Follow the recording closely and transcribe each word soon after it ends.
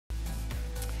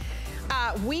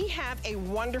We have a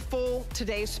wonderful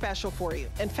today's special for you.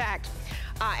 In fact,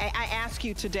 I ask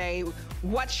you today,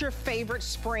 what's your favorite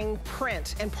spring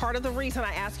print? And part of the reason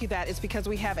I ask you that is because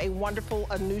we have a wonderful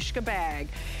Anushka bag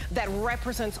that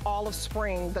represents all of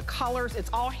spring. The colors, it's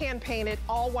all hand painted,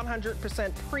 all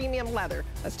 100% premium leather.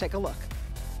 Let's take a look.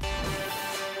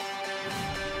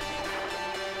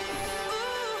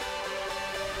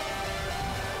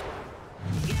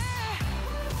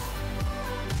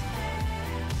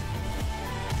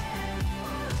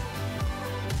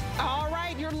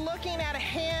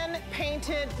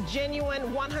 Hand-painted, genuine,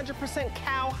 100%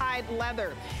 cowhide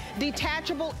leather.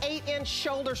 Detachable 8-inch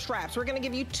shoulder straps. We're gonna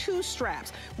give you 2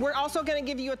 straps. We're also gonna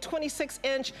give you a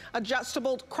 26-inch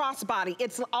adjustable crossbody.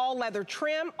 It's all leather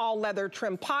trim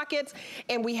pockets,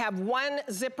 and we have 1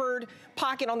 zippered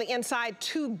pocket on the inside,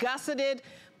 2 gusseted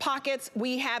pockets.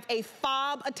 We have a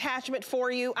fob attachment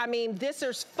for you. I mean, this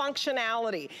is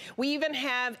functionality. We even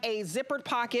have a zippered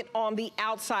pocket on the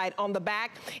outside, on the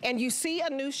back. And you see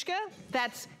Anushka,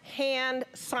 that's hand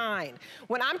signed.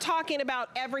 When I'm talking about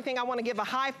everything, I want to give a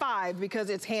high five because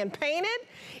it's hand painted,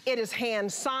 it is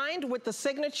hand signed with the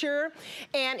signature,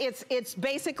 and it's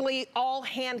basically all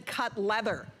hand cut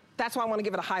leather. That's why I want to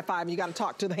give it a high five. You got to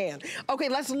talk to the hand. Okay,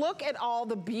 let's look at all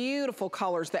the beautiful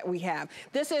colors that we have.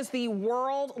 This is the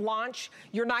world launch.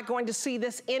 You're not going to see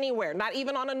this anywhere, not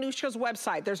even on Anushka's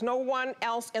website. There's no one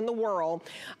else in the world,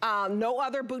 no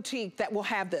other boutique that will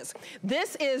have this.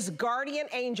 This is Guardian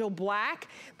Angel Black.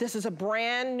 This is a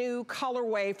brand new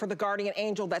colorway for the Guardian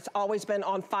Angel that's always been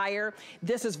on fire.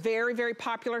 This is very, very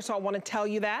popular, so I want to tell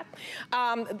you that.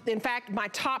 In fact, my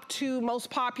top 2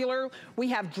 most popular, we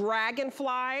have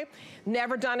Dragonfly.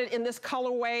 Never done it in this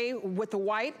colorway with the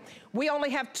white. We only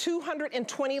have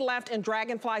 220 left in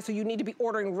Dragonfly, so you need to be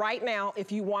ordering right now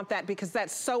if you want that, because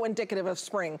that's so indicative of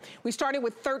spring. We started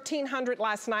with 1,300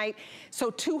 last night,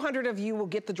 so 200 of you will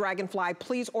get the Dragonfly.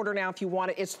 Please order now if you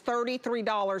want it. It's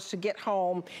 $33 to get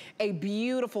home a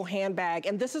beautiful handbag,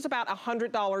 and this is about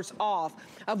 $100 off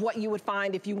of what you would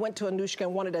find if you went to Anushka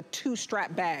and wanted a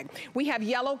 2-strap bag. We have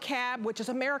Yellow Cab, which is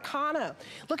Americana.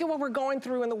 Look at what we're going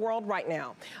through in the world right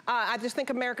now. I just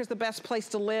think America's the best place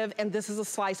to live, and this is a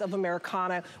slice of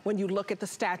Americana when you look at the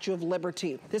Statue of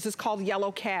Liberty. This is called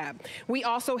Yellow Cab. We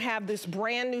also have this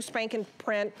brand new spanking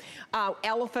print,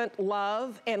 Elephant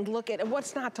Love, and look at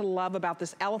what's not to love about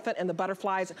this elephant and the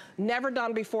butterflies. Never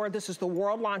done before. This is the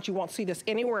world launch. You won't see this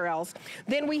anywhere else.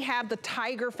 Then we have the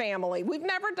tiger family. We've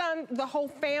never done the whole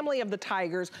family of the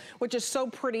tigers, which is so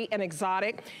pretty and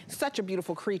exotic. Such a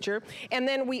beautiful creature. And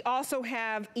then we also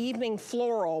have Evening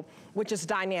Floral, which is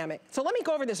dynamic. So let me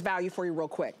go over this value for you real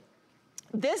quick.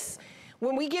 This,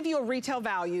 when we give you a retail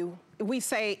value, we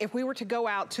say if we were to go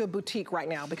out to a boutique right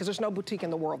now, because there's no boutique in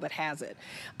the world that has it,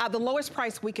 the lowest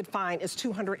price we could find is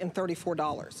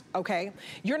 $234, okay?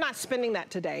 You're not spending that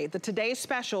today. The today's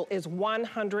special is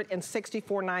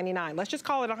 $164.99. Let's just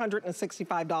call it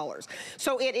 $165.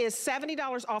 So it is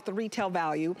 $70 off the retail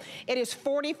value. It is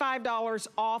 $45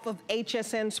 off of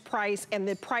HSN's price, and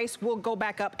the price will go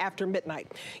back up after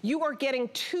midnight. You are getting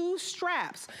 2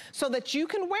 straps so that you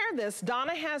can wear this.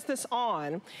 Donna has this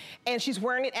on, and she's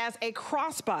wearing it as a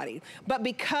crossbody, but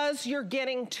because you're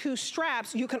getting 2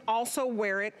 straps, you can also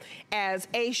wear it as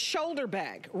a shoulder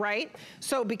bag, right?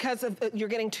 So because of you're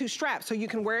getting 2 straps, so you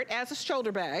can wear it as a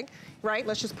shoulder bag, right?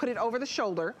 Let's just put it over the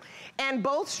shoulder. And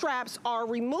both straps are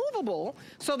removable,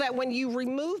 so that when you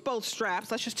remove both straps,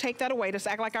 let's just take that away, just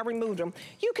act like I removed them,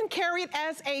 you can carry it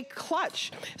as a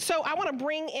clutch. So I wanna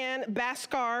bring in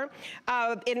Bhaskar.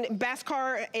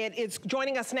 Bhaskar is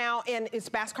joining us now, and it's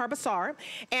Bhaskar Bazaar.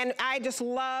 And I just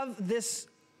love this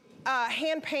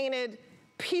hand-painted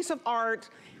piece of art.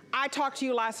 I talked to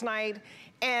you last night,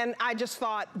 and I just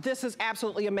thought this is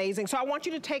absolutely amazing. So I want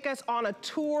you to take us on a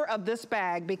tour of this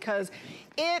bag, because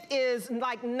it is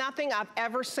like nothing I've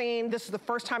ever seen. This is the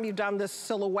first time you've done this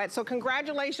silhouette. So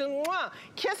congratulations, mwah,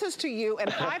 kisses to you, and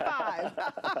high five.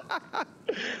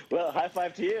 Well, high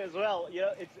five to you as well. You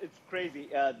know, it's crazy.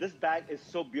 This bag is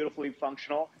so beautifully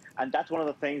functional. And that's one of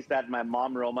the things that my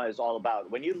mom Roma is all about.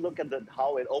 When you look at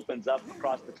how it opens up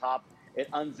across the top,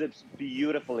 it unzips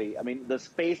beautifully. I mean, the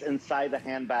space inside the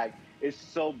handbag is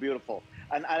so beautiful.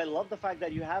 And I love the fact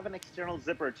that you have an external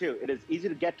zipper too. It is easy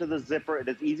to get to the zipper. It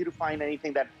is easy to find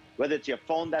anything that, whether it's your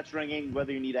phone that's ringing,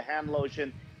 whether you need a hand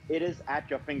lotion, it is at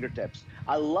your fingertips.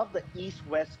 I love the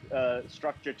east-west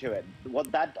structure to it.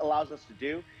 What that allows us to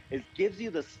do is gives you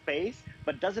the space,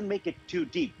 but doesn't make it too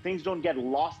deep. Things don't get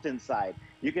lost inside.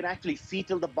 You can actually see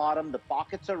till the bottom, the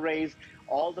pockets are raised,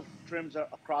 all the trims are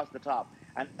across the top.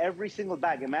 And every single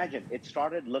bag, imagine, it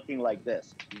started looking like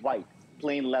this, white,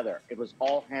 plain leather. It was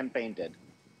all hand painted.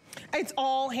 It's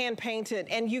all hand painted.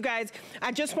 And you guys,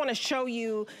 I just want to show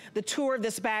you the tour of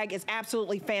this bag is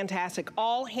absolutely fantastic.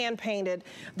 All hand painted.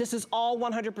 This is all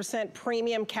 100%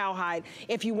 premium cowhide.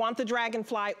 If you want the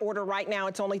Dragonfly, order right now.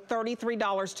 It's only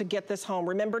 $33 to get this home.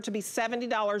 Remember, to be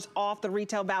 $70 off the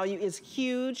retail value is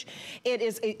huge. It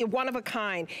is one of a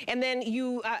kind. And then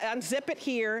you unzip it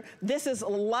here. This is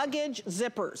luggage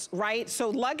zippers, right? So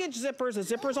luggage zippers, the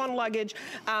zippers on luggage,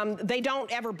 they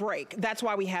don't ever break. That's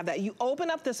why we have that. You open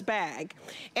up this bag,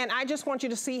 and I just want you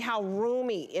to see how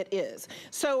roomy it is.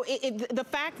 So the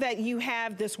fact that you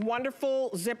have this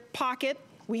wonderful zip pocket,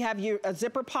 we have a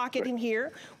zipper pocket in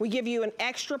here. We give you an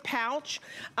extra pouch,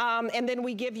 and then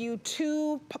we give you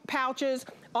two pouches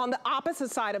on the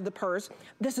opposite side of the purse.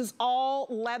 This is all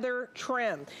leather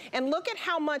trim. And look at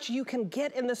how much you can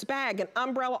get in this bag. An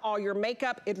umbrella, all your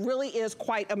makeup. It really is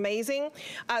quite amazing.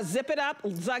 Zip it up,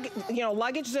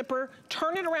 luggage zipper,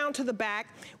 turn it around to the back.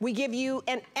 We give you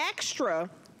an extra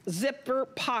zipper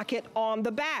pocket on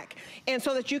the back, and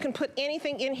so that you can put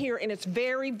anything in here, and it's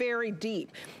very, very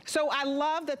deep. So I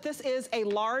love that this is a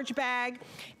large bag,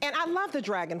 and I love the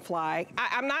Dragonfly.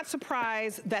 I'm not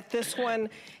surprised that this one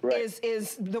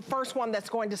is the first one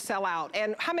that's going to sell out.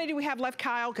 And how many do we have left,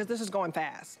 Kyle? Because this is going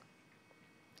fast.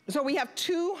 So we have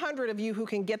 200 of you who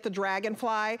can get the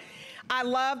Dragonfly. I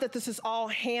love that this is all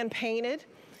hand painted.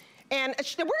 And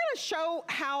we're gonna show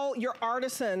how your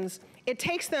artisans, it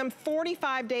takes them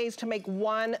 45 days to make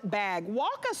one bag.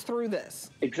 Walk us through this.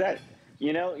 Exactly.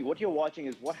 You know, what you're watching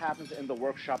is what happens in the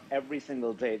workshop every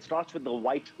single day. It starts with the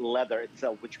white leather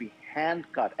itself, which we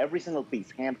hand cut, every single piece,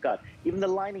 hand cut. Even the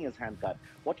lining is hand cut.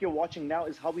 What you're watching now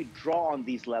is how we draw on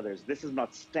these leathers. This is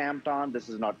not stamped on, this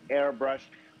is not airbrushed.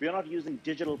 We are not using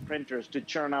digital printers to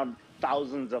churn out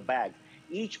thousands of bags.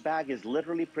 Each bag is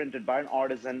literally printed by an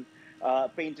artisan,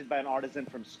 painted by an artisan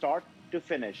from start to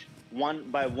finish, one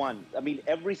by one. I mean,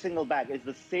 every single bag is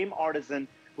the same artisan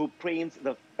who paints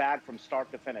the bag from start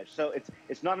to finish. So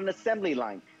it's not an assembly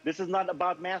line. This is not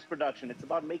about mass production. It's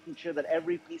about making sure that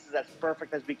every piece is as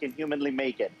perfect as we can humanly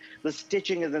make it. The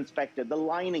stitching is inspected. The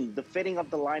lining, the fitting of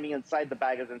the lining inside the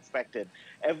bag is inspected.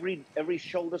 Every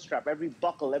shoulder strap, every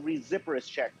buckle, every zipper is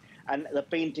checked. And the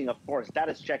painting, of course, that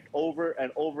is checked over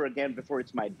and over again before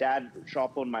it's my dad,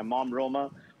 Shopon, my mom,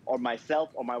 Roma, or myself,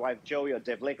 or my wife, Joey, or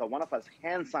Devleka, one of us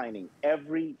hand signing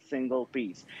every single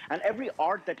piece. And every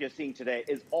art that you're seeing today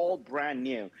is all brand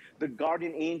new. The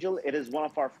Guardian Angel, it is one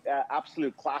of our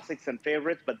absolute classics and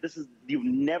favorites, but this is, you've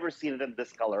never seen it in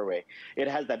this colorway. It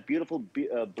has that beautiful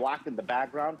black in the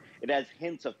background. It has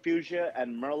hints of fuchsia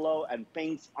and merlot and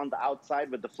pinks on the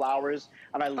outside with the flowers.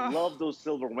 And I love those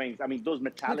silver wings. I mean, those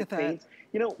metallic paints.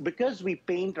 You know, because we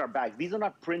paint our bags, these are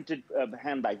not printed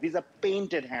handbags, these are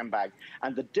painted handbags.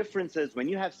 And the difference is when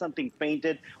you have something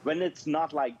painted, when it's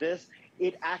not like this,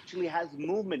 it actually has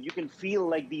movement. You can feel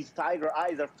like these tiger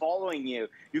eyes are following you.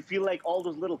 You feel like all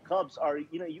those little cubs are,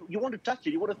 you know, you want to touch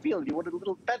it, you want to feel it, you want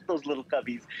to pet those little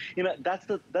cubbies. You know, that's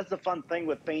the fun thing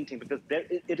with painting, because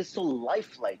it is so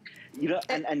lifelike, you know,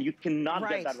 and you cannot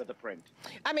get that with a print.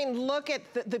 I mean, look at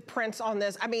the prints on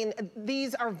this. I mean,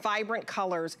 these are vibrant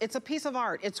colors. It's a piece of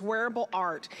art. It's wearable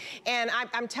art. And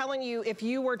I'm telling you, if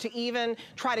you were to even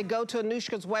try to go to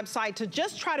Anushka's website to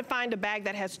just try to find a bag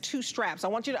that has two straps, I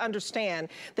want you to understand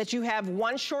that you have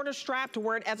one shorter strap to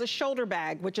wear it as a shoulder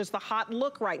bag, which is the hot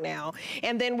look right now.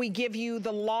 And then we give you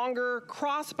the longer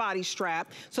crossbody strap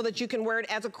so that you can wear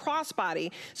it as a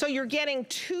crossbody. So you're getting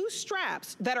two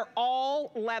straps that are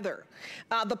all leather.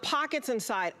 The pockets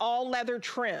inside, all leather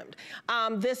trimmed.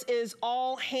 This is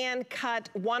all hand cut,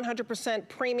 100%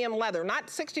 premium leather, not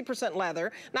 60%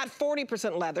 leather, not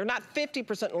 40% leather, not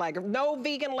 50% leather, no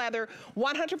vegan leather,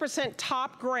 100%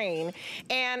 top grain.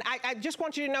 And I just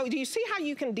want you to know, do you see how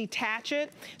you can detach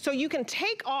it? So you can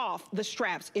take off the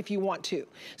straps if you want to.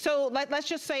 So let's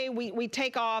just say we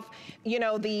take off, you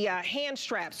know, the hand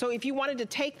strap. So if you wanted to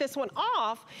take this one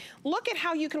off, look at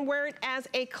how you can wear it as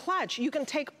a clutch. You can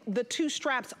take the two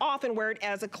straps off and wear it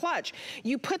as a clutch.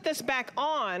 You put this back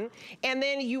on, and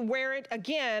then you wear it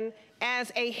again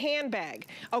as a handbag.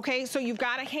 Okay, so you've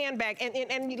got a handbag,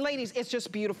 and ladies, it's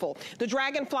just beautiful. The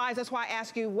Dragonflies, that's why I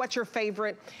ask you, what's your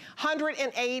favorite?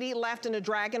 180 left in the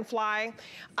Dragonfly.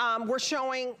 We're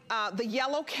showing the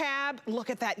yellow cab. Look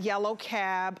at that yellow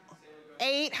cab.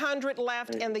 800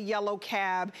 left in the yellow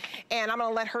cab, and I'm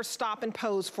gonna let her stop and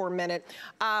pose for a minute.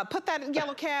 Put that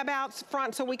yellow cab out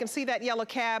front so we can see that yellow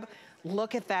cab.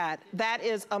 Look at that. That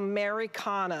is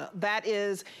Americana. That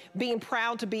is being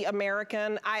proud to be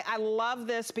American. I love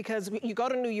this because you go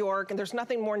to New York and there's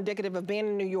nothing more indicative of being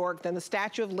in New York than the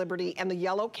Statue of Liberty and the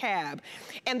yellow cab.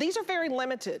 And these are very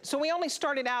limited. So we only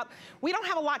started out, we don't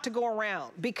have a lot to go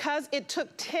around because it took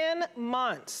 10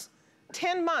 months.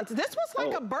 10 months. This was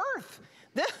like a birth.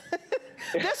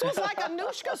 This was like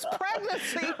Anushka's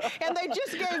pregnancy, and they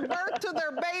just gave birth to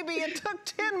their baby. It took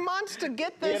 10 months to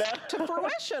get this to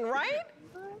fruition, right?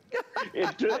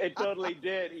 It totally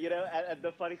did, you know, and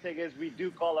the funny thing is we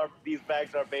do call these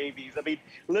bags our babies. I mean,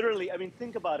 literally, I mean,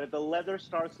 think about it. The leather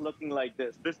starts looking like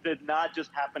this. This did not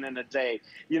just happen in a day.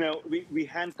 You know, we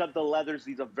hand cut the leathers.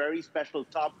 These are very special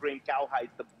top grain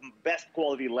cowhides, the best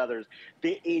quality leathers.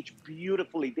 They age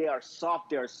beautifully. They are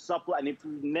soft, they are supple. And if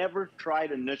you've never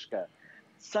tried Anushka,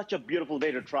 such a beautiful day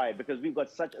to try it because we've got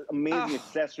such amazing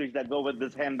accessories that go with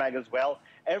this handbag as well.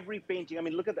 Every painting, I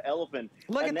mean, look at the elephant.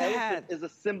 Look at that. An elephant is a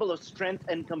symbol of strength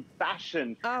and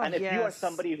compassion. And if you are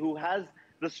somebody who has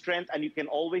the strength and you can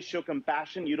always show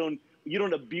compassion, you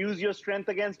don't abuse your strength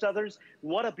against others,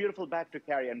 what a beautiful bag to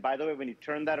carry. And by the way, when you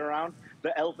turn that around,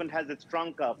 the elephant has its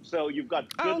trunk up. So you've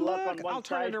got good luck on one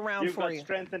side, you've got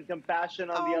strength and compassion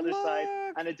on the other side,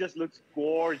 and it just looks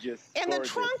gorgeous. And the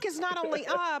trunk is not only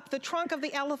up, the trunk of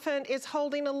the elephant is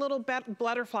holding a little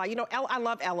butterfly. You know, I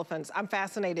love elephants. I'm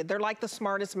fascinated. They're like the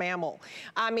smartest mammal.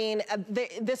 I mean,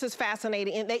 this is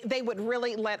fascinating. And they would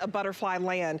really let a butterfly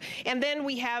land. And then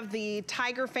we have the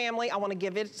tiger family. I want to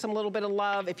give it some little bit of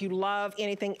love. If you love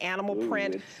anything animal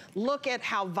print, look at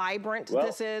how vibrant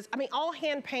this is. I mean, all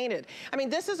hand painted. I mean,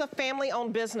 this is a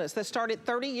family-owned business that started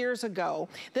 30 years ago.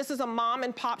 This is a mom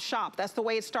and pop shop. That's the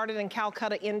way it started in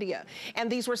Calcutta, India. And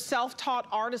these were self-taught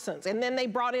artisans. And then they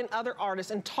brought in other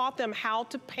artists and taught them how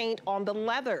to paint on the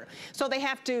leather. So they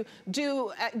have to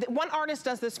do, one artist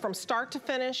does this from start to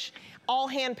finish, all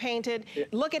hand painted.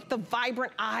 Look at the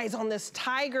vibrant eyes on this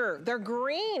tiger. They're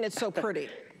green. It's so pretty.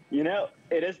 You know,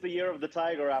 it is the year of the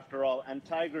tiger after all, and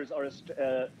tigers are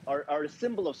a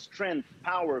symbol of strength,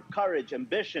 power, courage,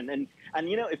 ambition. And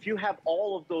you know, if you have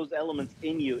all of those elements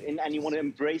in you and you want to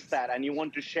embrace that and you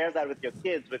want to share that with your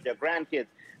kids, with your grandkids,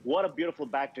 what a beautiful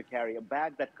bag to carry, a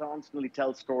bag that constantly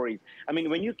tells stories. I mean,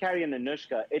 when you carry an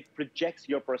Anushka, it projects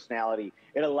your personality.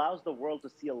 It allows the world to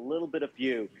see a little bit of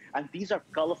you. And these are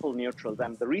colorful neutrals.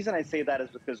 And the reason I say that is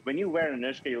because when you wear an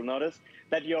Anushka, you'll notice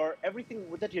that everything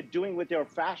that you're doing with your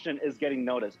fashion is getting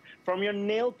noticed. From your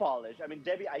nail polish. I mean,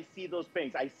 Debbie, I see those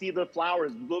pinks. I see the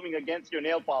flowers blooming against your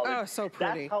nail polish. Oh, so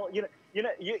pretty. That's how,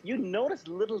 you notice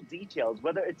little details,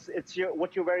 whether it's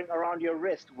what you're wearing around your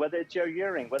wrist, whether it's your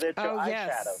earring, whether it's your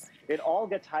eyeshadow. It all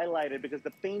gets highlighted because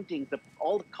the paintings,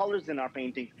 all the colors in our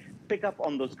paintings pick up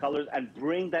on those colors and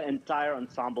bring that entire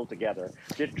ensemble together.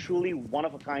 They're truly one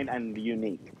of a kind and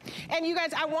unique. And you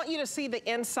guys, I want you to see the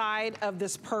inside of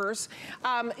this purse.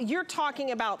 You're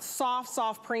talking about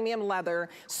soft premium leather,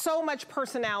 so much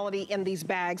personality in these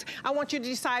bags. I want you to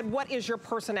decide what is your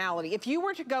personality. If you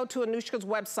were to go to Anushka's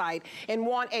website and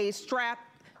want a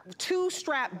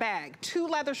two-strap bag, 2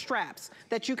 leather straps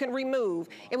that you can remove,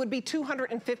 it would be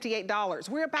 $258.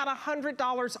 We're about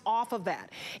 $100 off of that.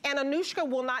 And Anushka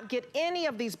will not get any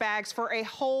of these bags for a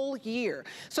whole year.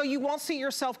 So you won't see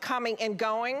yourself coming and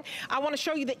going. I want to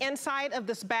show you the inside of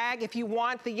this bag. If you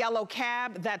want the yellow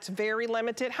cab, that's very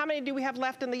limited. How many do we have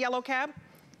left in the yellow cab?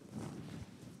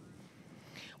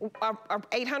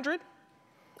 800?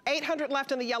 800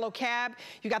 left in the yellow cab.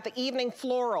 You got the evening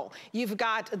floral. You've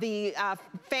got the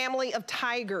family of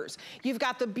tigers. You've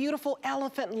got the beautiful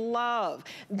elephant love.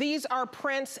 These are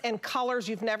prints and colors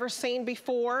you've never seen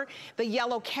before. The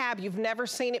yellow cab, you've never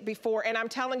seen it before. And I'm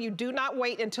telling you, do not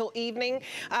wait until evening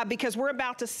because we're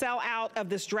about to sell out of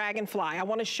this dragonfly. I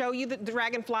want to show you the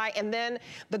dragonfly and then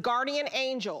the guardian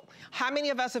angel. How many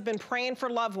of us have been praying for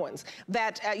loved ones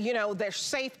that, you know, they're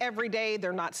safe every day,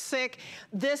 they're not sick?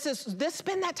 This has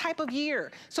been that type of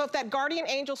year. So if that guardian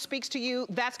angel speaks to you,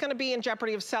 that's going to be in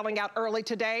jeopardy of selling out early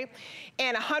today.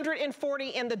 And 140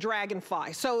 in the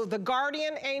dragonfly. So the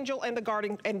guardian angel and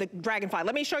the dragonfly.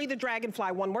 Let me show you the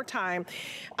dragonfly one more time.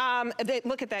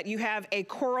 Look at that. You have a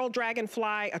coral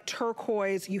dragonfly, a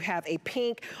turquoise, you have a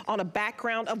pink on a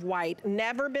background of white.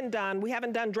 Never been done. We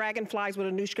haven't done dragonflies with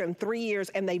Anushka in 3 years,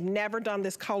 and they've never done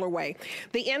this colorway.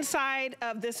 The inside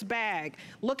of this bag,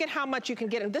 look at how much you can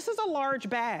get in. This is a large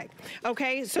bag,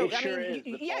 okay? So it sure is.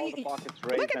 The pockets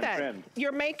look at that. Trimmed.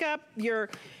 Your makeup, your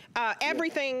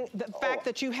everything. The fact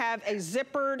that you have a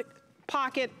zippered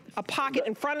pocket, a pocket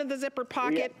in front of the zippered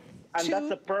pocket. Yeah. And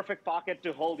that's a perfect pocket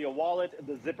to hold your wallet,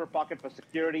 the zipper pocket for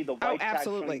security, the white tag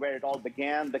showing where it all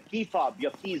began, the key fob,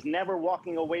 your keys never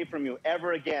walking away from you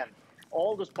ever again.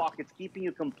 all those pockets, keeping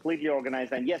you completely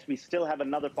organized. And yes, we still have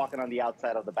another pocket on the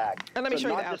outside of the bag. And let me show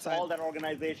you the not just outside. all that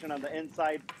organization on the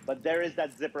inside, but there is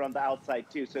that zipper on the outside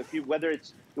too. So if you, whether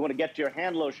it's you want to get to your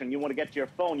hand lotion, you want to get to your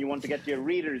phone, you want to get to your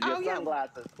readers, your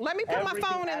sunglasses. Let me put my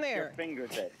phone in there. Your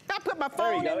fingertips. I put my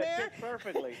phone in there. It fits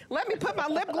perfectly. Let me put my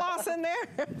lip gloss in there.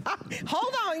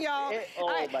 Hold on, y'all.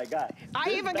 Oh my God. I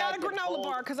even got a granola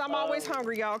bar because I'm always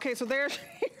hungry, y'all. Okay, so there's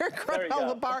your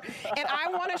granola bar. And I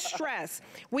want to stress,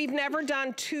 we've never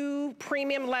done 2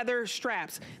 premium leather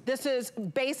straps. This is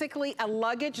basically a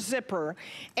luggage zipper,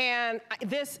 and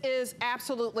this is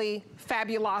absolutely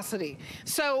fabulosity.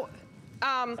 So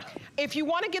if you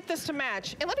want to get this to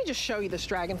match, and let me just show you this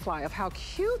dragonfly of how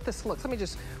cute this looks. Let me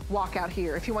just walk out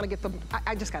here. If you want to get the,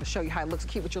 I just got to show you how it looks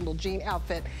cute with your little jean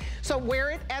outfit. So wear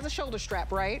it as a shoulder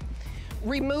strap, right?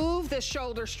 Remove this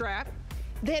shoulder strap.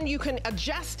 Then you can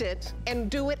adjust it and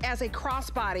do it as a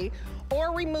crossbody,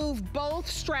 or remove both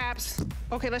straps.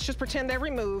 Okay, let's just pretend they're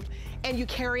removed, and you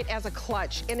carry it as a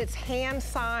clutch, and it's hand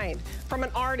signed from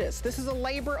an artist. This is a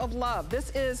labor of love. This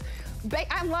is,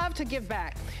 I love to give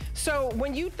back. So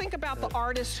when you think about the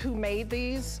artists who made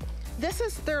these, this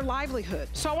is their livelihood.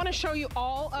 So I want to show you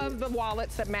all of the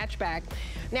wallets that match back.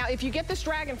 Now, if you get this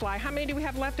dragonfly, how many do we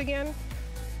have left again?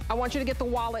 I want you to get the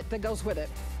wallet that goes with it.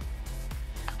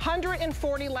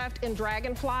 140 left in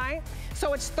dragonfly.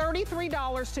 So it's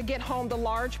 $33 to get home the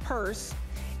large purse,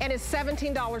 and it's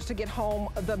 $17 to get home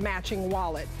the matching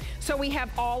wallet. So we have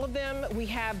all of them. We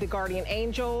have the guardian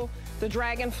angel, the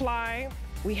dragonfly,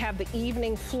 we have the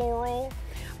evening floral.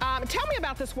 Tell me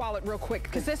about this wallet real quick,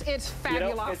 because this is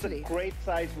fabulosity. It's a great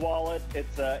sized wallet. It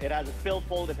has a fill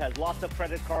fold, it has lots of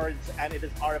credit cards, and it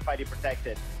is RFID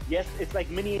protected. Yes, it's like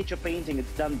miniature painting.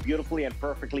 It's done beautifully and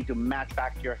perfectly to match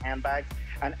back to your handbags.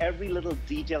 And every little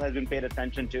detail has been paid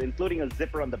attention to, including a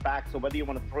zipper on the back. So whether you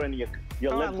want to throw in your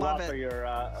lip gloss or your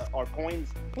or coins,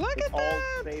 it's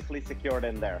all safely secured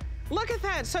in there. Look at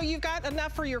that. So you've got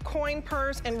enough for your coin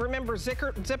purse, and remember,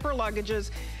 zipper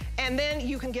luggages. And then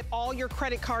you can get all your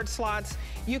credit card slots.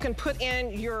 You can put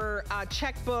in your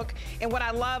checkbook. And what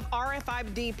I love,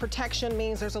 RFID protection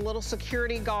means there's a little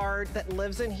security guard that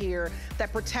lives in here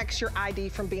that protects your ID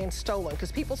from being stolen,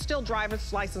 because people still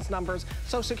driver's license numbers,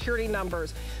 social security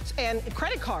numbers, and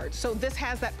credit cards. So this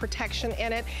has that protection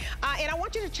in it. And I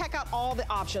want you to check out all the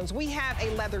options. We have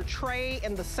a leather tray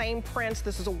in the same prints.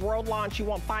 This is a world launch. You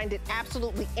won't find it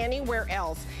absolutely anywhere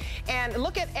else. And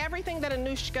look at everything that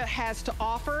Anushka has to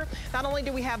offer. Not only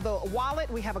do we have the wallet,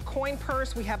 we have a coin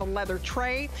purse, we have a leather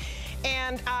tray.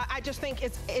 And I just think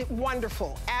it's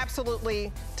wonderful,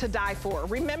 absolutely to die for.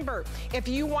 Remember, if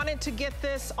you wanted to get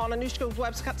this on Anushka's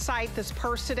website, this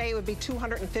purse today would be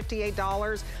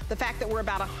 $258. The fact that we're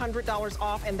about $100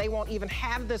 off and they won't even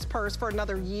have this purse for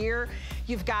another year,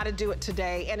 you've got to do it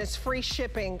today. And it's free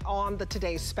shipping on the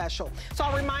today's special. So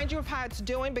I'll remind you of how it's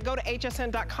doing, but go to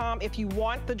hsn.com if you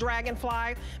want the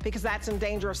dragonfly, because that's in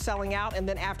danger of selling out. And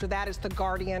then after that, it's the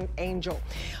guardian angel.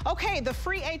 Okay, the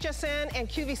free HSN and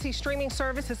QVC streaming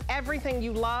service is everything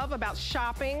you love about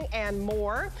shopping and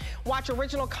more. Watch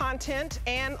original content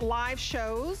and live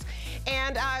shows.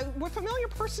 And with familiar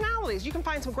personalities, you can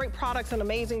find some great products and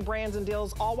amazing brands and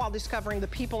deals, all while discovering the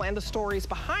people and the stories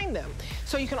behind them.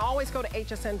 So you can always go to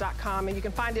hsn.com, and you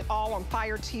can find it all on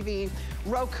Fire TV,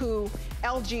 Roku,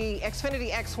 LG,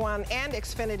 Xfinity X1, and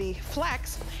Xfinity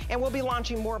Flex. And we'll be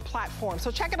launching more platforms.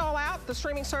 So check it all out, the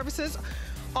streaming services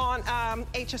on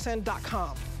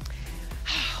hsn.com.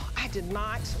 I did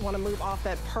not want to move off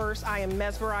that purse. I am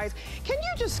mesmerized. Can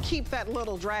you just keep that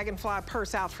little dragonfly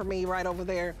purse out for me right over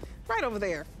there? Right over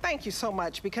there. Thank you so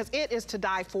much, because it is to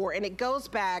die for, and it goes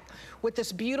back with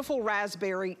this beautiful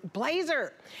raspberry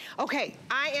blazer. Okay,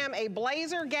 I am a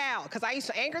blazer gal, because I used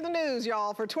to anchor the news,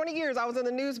 y'all. For 20 years, I was in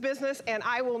the news business, and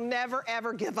I will never,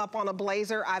 ever give up on a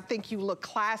blazer. I think you look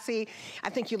classy. I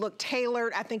think you look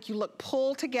tailored. I think you look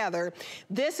pulled together.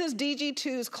 This is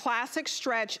DG2's classic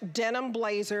stretch denim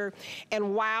blazer,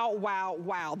 and wow, wow,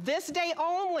 wow. This day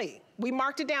only, we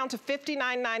marked it down to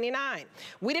 $59.99.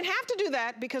 We didn't have to do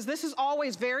that, because this is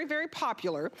always very, very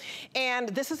popular. And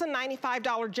this is a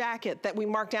 $95 jacket that we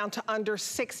marked down to under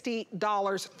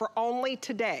 $60 for only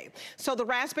today. So the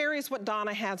raspberry is what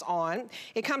Donna has on.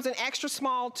 It comes in extra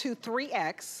small to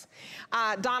 3X.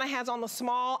 Donna has on the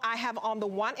small, I have on the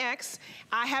 1X.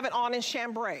 I have it on in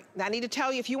chambray. Now I need to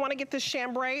tell you, if you want to get this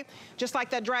chambray, just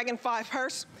like that dragonfly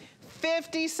purse,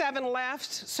 57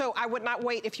 left. So I would not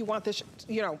wait if you want this,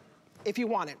 you know, if you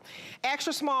want it.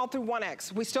 Extra small through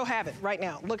 1X. We still have it right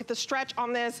now. Look at the stretch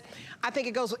on this. I think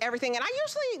it goes with everything. And I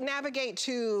usually navigate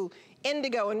to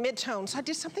indigo and mid-tone. So I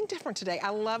did something different today. I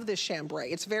love this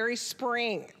chambray. It's very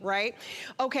spring, right?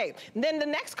 Okay, then the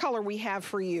next color we have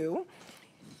for you,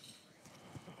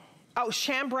 oh,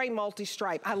 chambray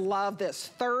multi-stripe. I love this.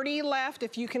 30 left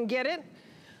if you can get it.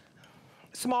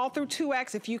 Small through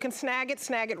 2X, if you can snag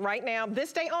it right now.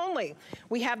 This day only,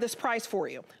 we have this price for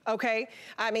you, okay?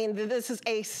 I mean, this is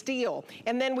a steal.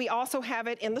 And then we also have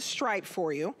it in the stripe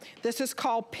for you. This is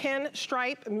called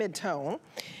pinstripe mid-tone.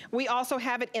 We also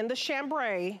have it in the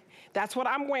chambray. That's what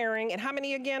I'm wearing. And how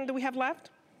many again do we have left?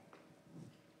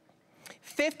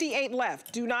 58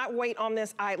 left. Do not wait on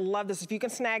this. I love this. If you can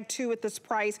snag 2 at this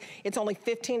price, it's only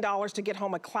 $15 to get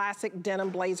home a classic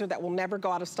denim blazer that will never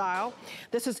go out of style.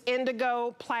 This is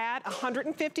indigo plaid,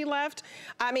 150 left.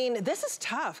 I mean, this is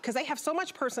tough because they have so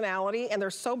much personality and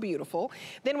they're so beautiful.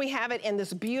 Then we have it in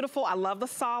this beautiful, I love the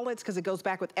solids because it goes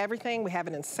back with everything. We have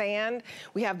it in sand.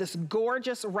 We have this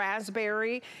gorgeous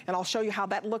raspberry, and I'll show you how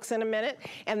that looks in a minute.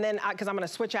 And then, because I'm going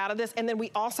to switch out of this. And then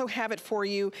we also have it for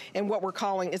you in what we're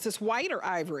calling, is this white or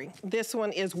ivory? This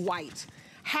one is white.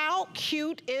 How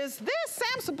cute is this?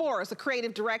 Sam Sabora is the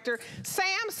creative director. Sam,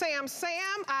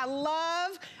 I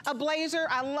love a blazer.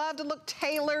 I love to look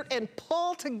tailored and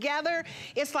pull together.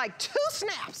 It's like 2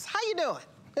 snaps. How you doing?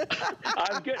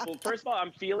 I'm good. Well, first of all,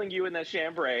 I'm feeling you in that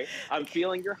chambray. I'm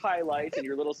feeling your highlights and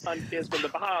your little sun kiss from the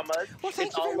Bahamas. Well, thank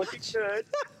it's you all very looking much. good.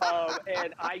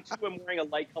 And I too am wearing a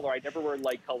light color. I never wear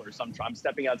light colors, so I'm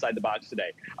stepping outside the box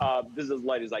today. This is as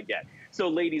light as I get. So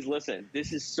ladies, listen,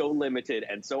 this is so limited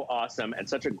and so awesome and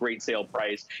such a great sale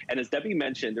price. And as Debbie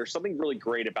mentioned, there's something really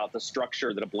great about the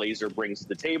structure that a blazer brings to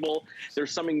the table.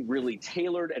 There's something really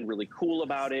tailored and really cool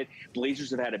about it.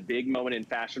 Blazers have had a big moment in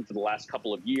fashion for the last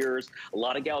couple of years. A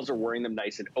lot of gals are wearing them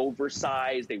nice and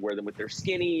oversized. They wear them with their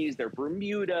skinnies, their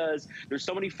Bermudas. There's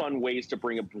so many fun ways to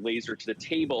bring a blazer to the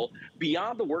table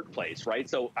beyond the workplace, right?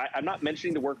 So I'm not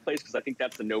mentioning the workplace because I think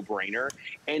that's a no-brainer.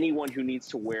 Anyone who needs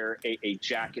to wear a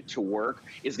jacket to work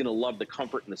is going to love the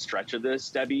comfort and the stretch of this,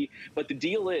 Debbie. But the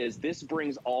deal is this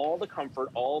brings all the comfort,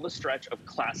 all the stretch of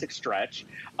classic stretch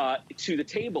to the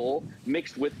table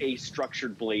mixed with a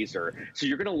structured blazer. So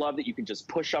you're going to love that you can just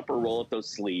push up or roll up those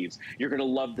sleeves. You're going to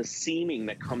love the seaming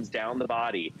that comes down the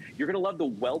body. You're going to love the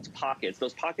welt pockets.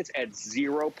 Those pockets add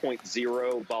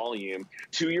 0.0 volume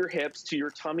to your hips, to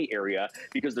your tummy area,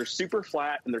 because they're super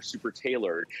flat and they're super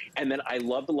tailored. And then I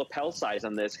love the lapel size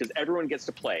on this because everyone gets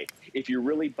to play. If you're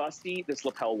really busty, this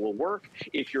lapel will work.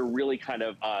 If you're really kind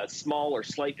of small or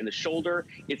slight in the shoulder,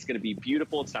 it's going to be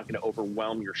beautiful. It's not going to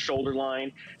overwhelm your shoulder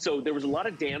line. So there was a lot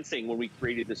of dancing when we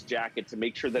created this jacket to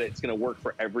make sure that it's going to work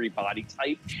for every body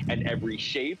type and every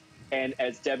shape. And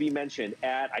as Debbie mentioned,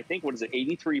 at, I think, what is it,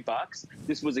 83 bucks,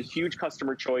 this was a huge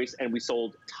customer choice, and we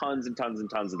sold tons and tons and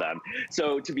tons of them.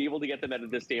 So to be able to get them at a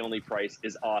this day only price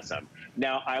is awesome.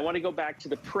 Now, I want to go back to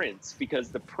the prints, because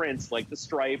the prints, like the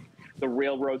stripe, the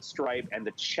railroad stripe, and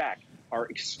the check, are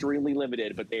extremely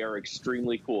limited, but they are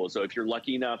extremely cool. So if you're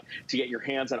lucky enough to get your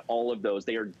hands on all of those,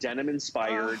 they are denim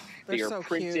inspired, they are so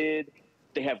printed. Cute.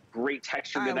 They have great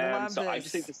texture to them. So I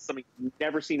just think this is something, we've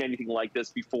never seen anything like this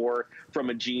before from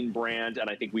a jean brand. And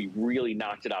I think we really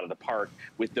knocked it out of the park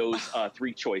with those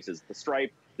 3 choices: the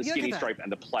stripe, the skinny stripe, and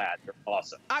the plaid. They're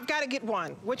awesome. I've got to get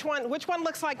one. Which one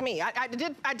looks like me? I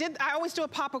always do a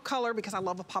pop of color because I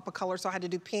love a pop of color. So I had to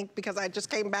do pink because I just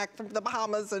came back from the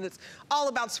Bahamas and it's all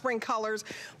about spring colors.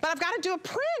 But I've got to do a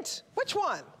print. Which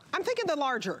one? I'm thinking the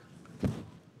larger.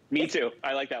 Me too.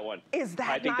 I like that one. Is that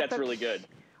I think that's really good.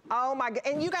 Oh my God,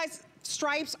 and you guys,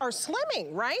 stripes are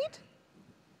slimming, right?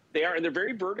 They are, and they're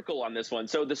very vertical on this one.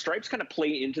 So the stripes kind of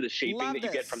play into the shaping that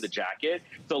you get from the jacket.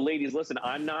 So ladies, listen,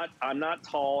 I'm not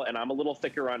tall and I'm a little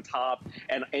thicker on top.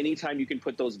 And anytime you can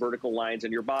put those vertical lines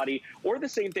in your body, or the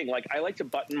same thing, like I like to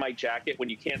button my jacket when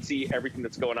you can't see everything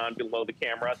that's going on below the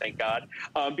camera, thank God,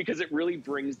 because it really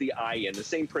brings the eye in. The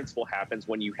same principle happens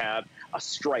when you have a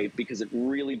stripe, because it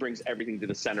really brings everything to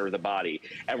the center of the body.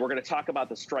 And we're going to talk about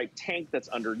the striped tank that's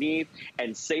underneath.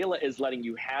 And Sayla is letting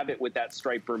you have it with that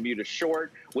striped Bermuda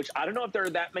short, which I don't know if there are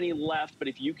that many left, but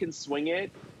if you can swing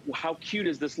it, how cute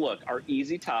does this look? Our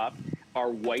easy top, our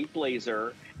white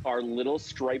blazer, our little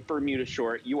striped Bermuda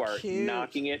short, you are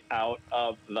knocking it out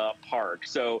of the park.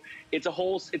 So it's a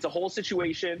whole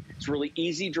situation. It's really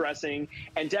easy dressing.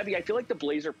 And Debbie, I feel like the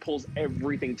blazer pulls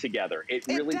everything together. It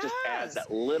really just adds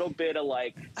that little bit of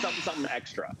like something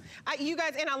extra. You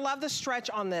guys, and I love the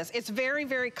stretch on this. It's very,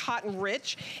 very cotton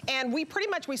rich. And we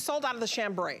sold out of the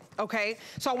chambray, okay?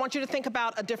 So I want you to think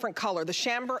about a different color. The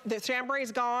chambray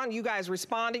is gone. You guys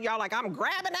responded. Y'all like, I'm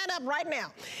grabbing that up right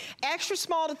now. Extra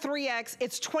small to 3X,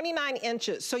 it's 29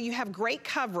 inches, so you have great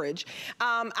coverage.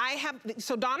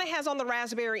 So Donna has on the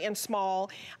raspberry in small.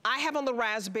 I have on the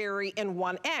raspberry in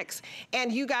 1X.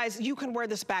 And you guys, you can wear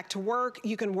this back to work.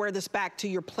 You can wear this back to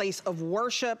your place of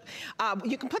worship.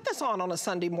 You can put this on a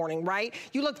Sunday morning, right?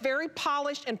 You look very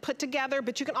polished and put together,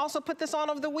 but you can also put this on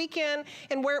over the weekend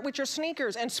and wear it with your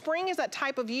sneakers. And spring is that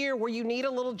type of year where you need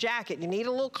a little jacket, you need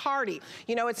a little cardi.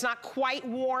 You know, it's not quite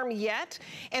warm yet.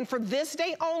 And for this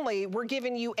day only, we're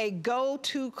giving you a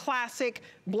go-to classic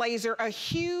blazer, a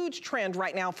huge trend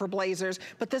right now for blazers,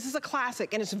 but this is a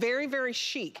classic and it's very, very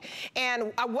chic.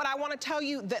 And what I want to tell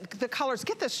you, that the colors,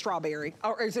 get this strawberry,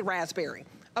 or is it raspberry?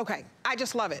 Okay, I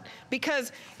just love it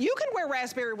because you can wear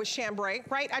raspberry with chambray,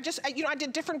 right? I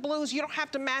did different blues. You don't have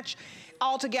to match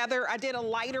all together. I did a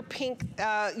lighter pink,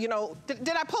 you know, did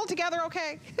I pull it together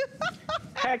okay?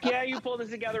 Heck yeah, you pulled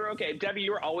this together okay. Debbie,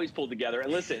 you were always pulled together.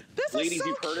 And listen, ladies,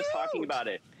 you've heard us talking about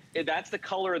it. That's the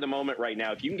color of the moment right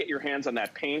now. If you can get your hands on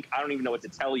that pink, I don't even know what to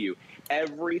tell you.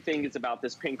 Everything is about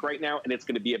this pink right now, and it's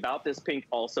going to be about this pink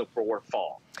also for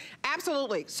fall.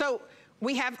 Absolutely. So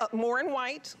we have more in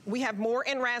white. We have more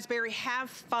in raspberry. Have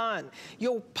fun.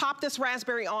 You'll pop this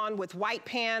raspberry on with white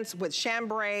pants, with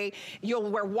chambray. You'll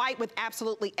wear white with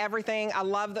absolutely everything. I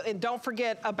love the, and don't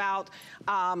forget about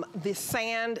the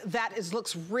sand. That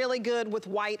looks really good with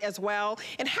white as well.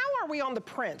 And how are we on the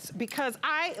prints? Because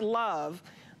I love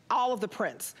all of the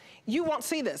prints. You won't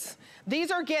see this.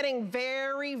 These are getting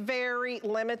very, very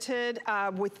limited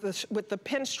with the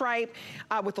pinstripe,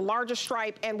 with the larger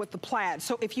stripe, and with the plaid.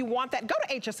 So if you want that, go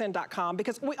to hsn.com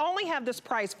because we only have this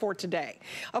price for today.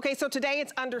 Okay, so today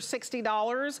it's under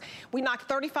 $60. We knocked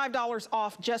 $35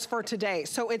 off just for today.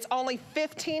 So it's only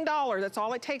 $15. That's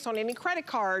all it takes on any credit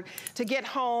card to get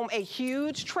home a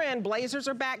huge trend. Blazers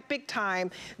are back big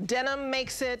time. Denim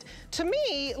makes it, to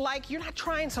me, like you're not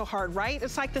trying so hard, right?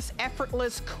 It's like this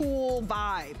effortless, cool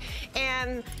vibe.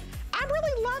 And I'm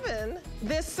really loving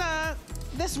this,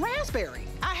 this raspberry.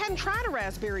 I hadn't tried a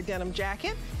raspberry denim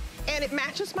jacket. And it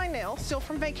matches my nails, still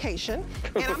from vacation.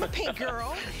 And I'm a pink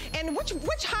girl. And which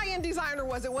high-end designer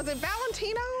was it? Was it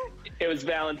Valentino? It was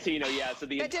Valentino, yeah. So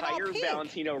the entire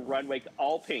Valentino runway,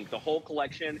 all pink, the whole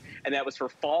collection, and that was for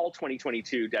fall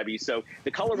 2022, Debbie. So the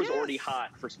color was already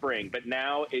hot for spring, but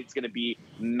now it's going to be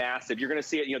massive. You're going to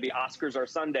see it, you know, the Oscars are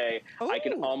Sunday. Ooh. I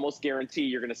can almost guarantee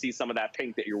you're going to see some of that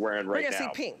pink that you're wearing right now. We're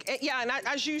going to see pink. Yeah, and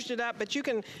I zhuzhed it up, but you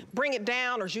can bring it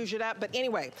down or zhuzh it up. But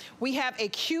anyway, we have a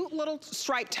cute little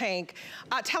striped tank.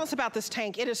 Tell us about this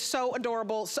tank. It is so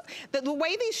adorable. So, the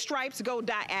way these stripes go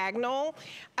diagonal,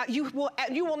 you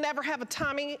will never have a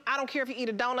tummy. I don't care if you eat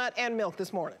a donut and milk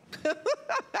this morning.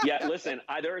 Yeah, listen,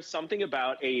 there is something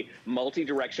about a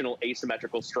multi-directional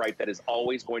asymmetrical stripe that is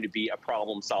always going to be a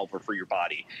problem solver for your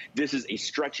body. This is a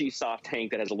stretchy, soft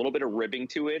tank that has a little bit of ribbing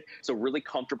to it, so really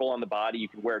comfortable on the body. You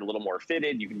can wear it a little more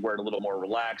fitted. You can wear it a little more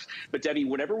relaxed. But Debbie,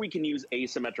 whenever we can use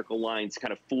asymmetrical lines to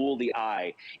kind of fool the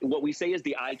eye, what we say is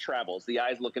the eye travels. The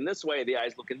eye's looking this way, the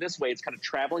eye's looking this way. It's kind of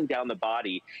traveling down the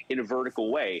body in a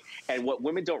vertical way. And what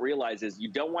women don't realize is you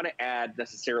don't want to add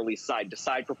necessarily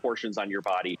side-to-side proportions on your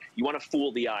body. You want to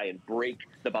fool the eye and break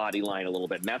the body line a little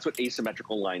bit. And that's what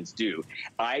asymmetrical lines do.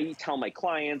 I tell my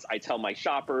clients, I tell my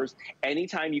shoppers,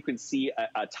 anytime you can see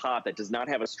a top that does not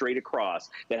have a straight across,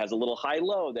 that has a little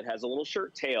high-low, that has a little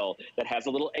shirt tail, that has a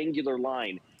little angular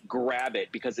line, grab it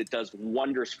because it does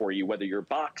wonders for you, whether you're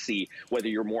boxy, whether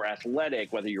you're more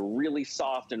athletic, whether you're really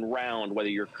soft and round, whether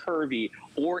you're curvy,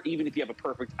 or even if you have a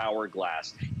perfect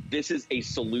hourglass. This is a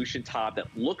solution top that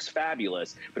looks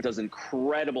fabulous, but does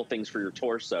incredible things for your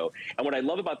torso. And what I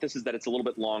love about this is that it's a little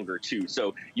bit longer too.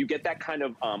 So you get that kind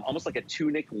of almost like a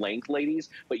tunic length, ladies,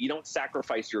 but you don't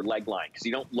sacrifice your leg line because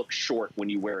you don't look short when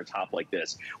you wear a top like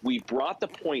this. We brought the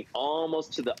point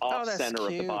almost to the off center of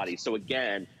the body. So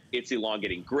again, it's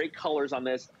elongating. Great colors on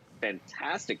this.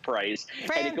 Fantastic price.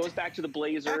 And it goes back to the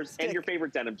blazers and your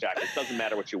favorite denim jackets. Doesn't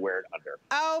matter what you wear it under.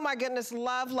 Oh my goodness,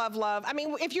 love, love, love. I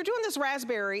mean, if you're doing this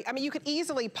raspberry, I mean, you could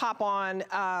easily pop on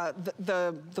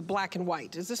the black and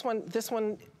white. Is this one, this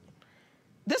one's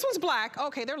black.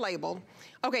 Okay, they're labeled.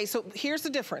 Okay, so here's the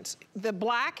difference. The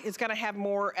black is gonna have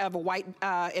more of a white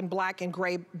and black and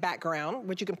gray background,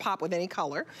 which you can pop with any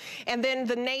color. And then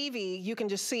the navy, you can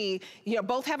just see, you know,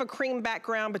 both have a cream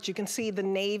background, but you can see the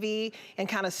navy and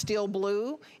kind of steel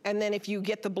blue. And then if you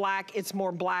get the black, it's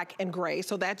more black and gray.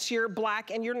 So that's your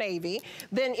black and your navy.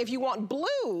 Then if you want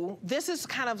blue, this is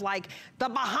kind of like the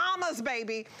Bahamas,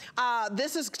 baby.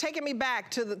 This is taking me back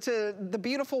to the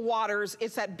beautiful waters.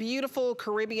 It's that beautiful Caribbean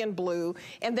Caribbean blue.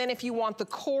 And then if you want the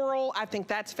coral, I think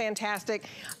that's fantastic.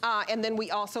 And then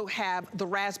we also have the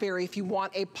raspberry if you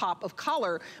want a pop of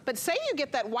color. But say you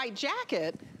get that white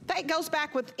jacket, that goes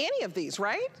back with any of these,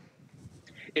 right?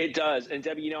 It does. And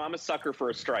Debbie, you know, I'm a sucker for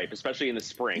a stripe, especially in the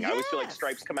spring. Yes. I always feel like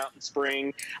stripes come out in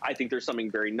spring. I think there's something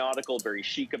very nautical, very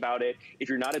chic about it. If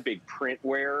you're not a big print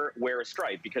wearer, wear a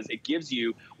stripe because it gives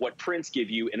you what prints give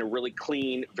you in a really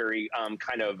clean, very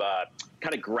kind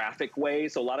of graphic way.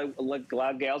 So a lot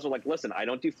of gals are like, listen, I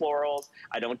don't do florals,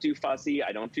 I don't do fussy,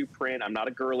 I don't do print, I'm not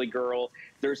a girly girl.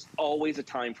 There's always a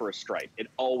time for a stripe. It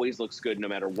always looks good no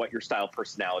matter what your style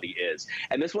personality is.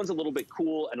 And this one's a little bit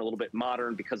cool and a little bit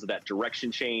modern because of that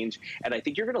direction change. And I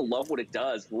think you're gonna love what it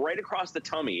does. Right across the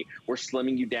tummy, we're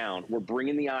slimming you down. We're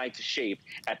bringing the eye to shape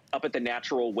up at the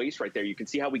natural waist right there. You can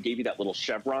see how we gave you that little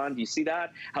chevron. Do you see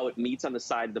that? How it meets on the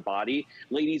side of the body.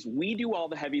 Ladies, we do all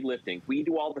the heavy lifting. We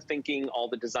do all the thinking, all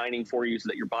the designing for you so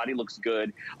that your body looks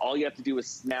good. All you have to do is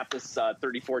snap this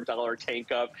 $34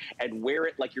 tank up and wear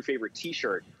it like your favorite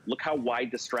t-shirt. Look how wide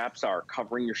the straps are,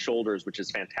 covering your shoulders, which is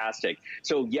fantastic.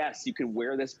 So yes, you can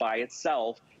wear this by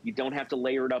itself. You don't have to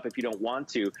layer it up if you don't want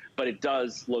to, but it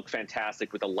does look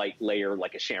fantastic with a light layer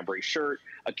like a chambray shirt,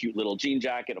 a cute little jean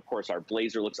jacket. Of course, our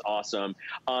blazer looks awesome.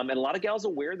 And a lot of gals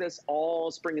will wear this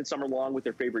all spring and summer long with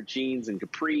their favorite jeans and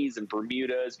capris and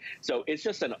Bermudas. So it's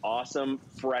just an awesome,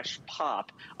 fresh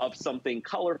pop of something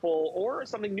colorful or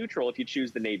something neutral if you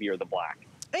choose the navy or the black.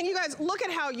 And you guys, look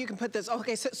at how you can put this.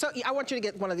 Okay, so I want you to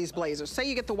get one of these blazers. Say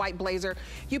you get the white blazer,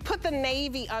 you put the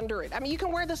navy under it. I mean, you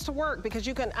can wear this to work because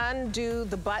you can undo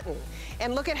the button.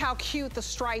 And look at how cute the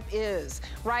stripe is,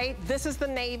 right? This is the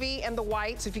navy and the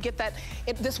white. So if you get that,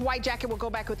 this white jacket will go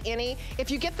back with any.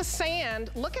 If you get the sand,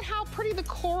 look at how pretty the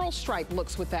coral stripe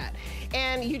looks with that.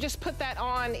 And you just put that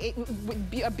on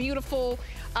a beautiful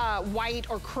white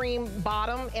or cream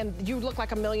bottom, and you look like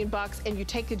 $1,000,000, and you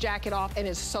take the jacket off and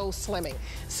it's so slimming.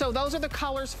 So those are the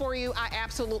colors for you I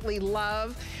absolutely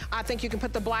love. I think you can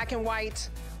put the black and white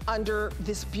under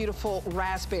this beautiful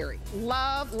raspberry.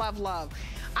 Love, love, love.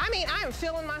 I mean, I am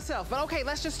feeling myself, but okay,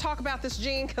 let's just talk about this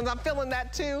jean because I'm feeling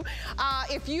that too.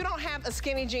 If you don't have a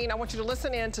skinny jean, I want you to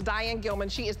listen in to Diane Gilman.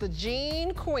 She is the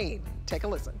jean queen. Take a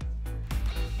listen.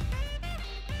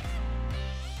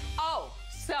 Oh,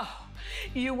 so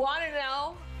you want to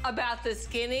know about the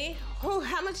skinny? Oh,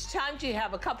 how much time do you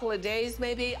have? A couple of days,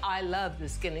 maybe? I love the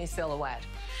skinny silhouette.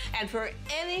 And for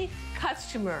any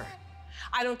customer,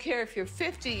 I don't care if you're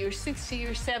 50, you're 60,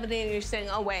 you're 70, and you're saying,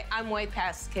 oh, wait, I'm way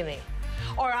past skinny.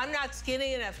 Or I'm not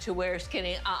skinny enough to wear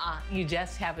skinny. You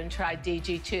just haven't tried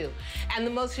DG2. And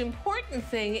the most important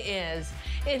thing is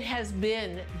it has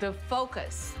been the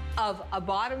focus of a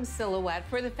bottom silhouette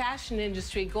for the fashion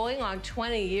industry going on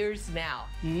 20 years now.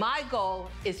 My goal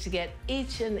is to get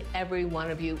each and every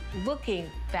one of you looking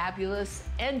fabulous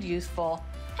and useful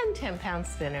and 10 pounds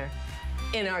thinner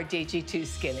in our DG2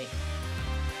 skinny.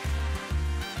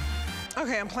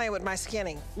 Okay, I'm playing with my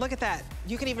skinny. Look at that.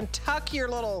 You can even tuck your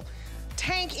little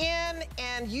tank in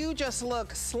and you just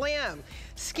look slim.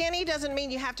 Skinny doesn't mean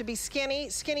you have to be skinny.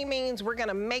 Skinny means we're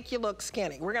gonna make you look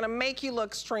skinny. We're gonna make you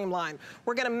look streamlined.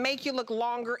 We're gonna make you look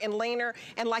longer and leaner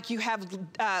and like you have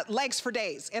legs for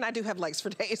days. And I do have legs for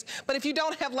days. But if you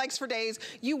don't have legs for days,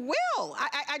 you will.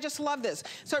 I just love this.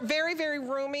 So very, very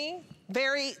roomy.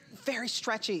 Very, very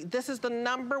stretchy. This is the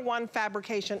 #1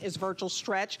 fabrication is virtual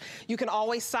stretch. You can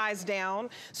always size down.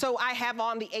 So I have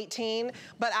on the 18,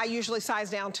 but I usually size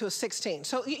down to a 16.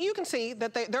 So you can see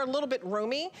that they're a little bit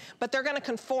roomy, but they're gonna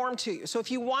conform to you. So if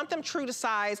you want them true to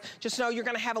size, just know you're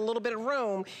gonna have a little bit of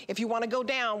room. If you wanna go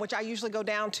down, which I usually go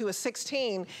down to a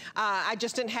 16, I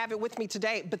just didn't have it with me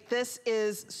today, but this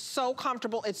is so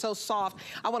comfortable, it's so soft.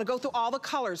 I wanna go through all the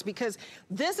colors because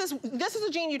this is a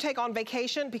jean you take on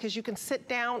vacation because you can sit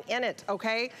down in it,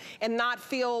 okay? And not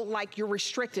feel like you're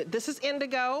restricted. This is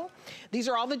indigo. These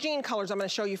are all the jean colors I'm gonna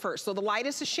show you first. So the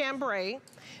lightest is chambray,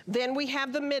 then we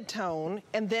have the mid-tone,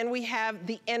 and then we have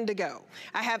the indigo.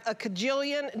 I have a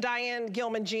cajillion Diane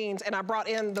Gilman jeans, and I brought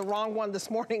in the wrong one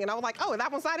this morning, and I was like, oh,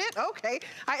 that one's not it? Okay,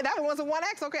 that one was a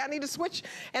 1X, okay, I need to switch.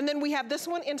 And then we have this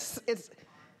one,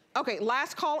 okay,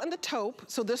 last call in the taupe.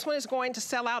 So this one is going to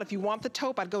sell out. If you want the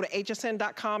taupe, I'd go to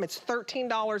hsn.com. It's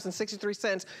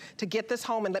 $13.63 to get this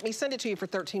home, and let me send it to you for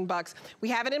 13 bucks. We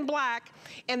have it in black.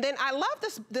 And then I love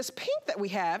this pink that we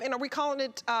have, and are we calling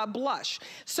it blush?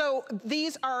 So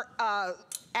these are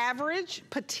average,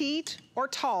 petite, or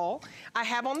tall. I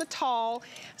have on the tall.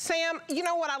 Sam, you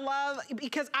know what I love?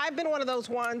 Because I've been one of those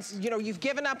ones, you know, you've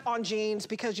given up on jeans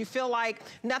because you feel like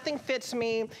nothing fits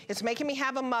me. It's making me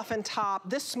have a muffin top.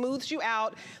 This smooths you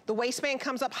out. The waistband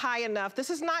comes up high enough. This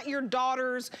is not your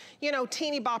daughter's, you know,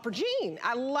 teeny bopper jean.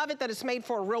 I love it that it's made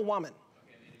for a real woman.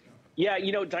 Yeah,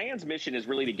 you know, Diane's mission is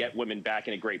really to get women back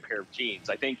in a great pair of jeans.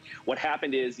 I think what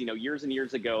happened is, you know, years and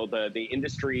years ago, the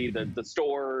industry, the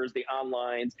stores, the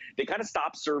onlines, they kind of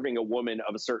stopped serving a woman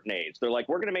of a certain age. They're like,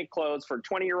 we're going to make clothes for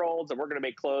 20-year-olds and we're going to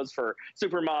make clothes for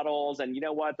supermodels. And you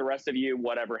know what? The rest of you,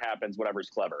 whatever happens, whatever's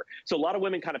clever. So a lot of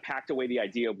women kind of packed away the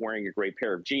idea of wearing a great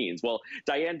pair of jeans. Well,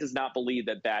 Diane does not believe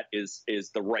that that is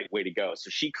the right way to go. So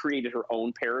she created her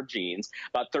own pair of jeans.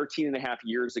 About 13 and a half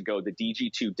years ago, the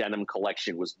DG2 denim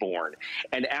collection was born.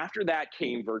 And after that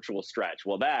came virtual stretch.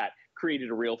 Well, that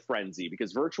created a real frenzy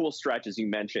because virtual stretch, as you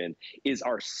mentioned, is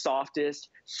our softest,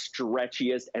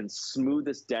 stretchiest, and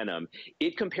smoothest denim.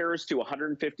 It compares to a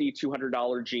 $150,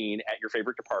 $200 jean at your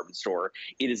favorite department store.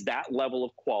 It is that level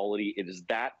of quality. It is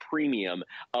that premium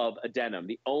of a denim.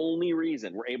 The only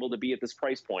reason we're able to be at this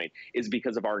price point is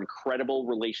because of our incredible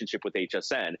relationship with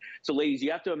HSN. So ladies, you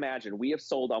have to imagine we have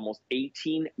sold almost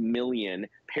 18 million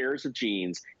pairs of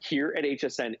jeans here at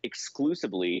HSN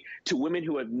exclusively to women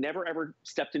who have never ever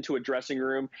stepped into a dressing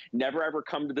room, never ever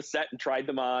come to the set and tried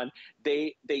them on.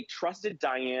 They trusted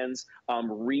Diane's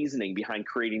reasoning behind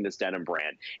creating this denim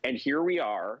brand. And here we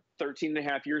are, 13 and a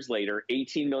half years later,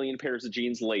 18 million pairs of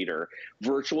jeans later,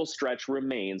 virtual stretch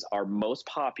remains our most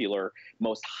popular,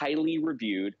 most highly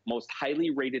reviewed, most highly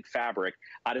rated fabric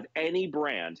out of any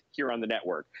brand here on the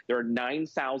network. There are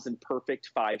 9,000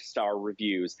 perfect 5-star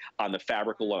reviews on the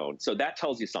fabric alone. So that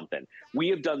tells you something. We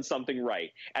have done something right.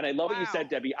 And I love what you said,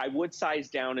 Debbie. I would size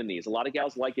down in these. A lot of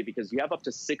gals like it because you have up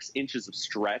to 6 inches of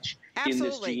stretch in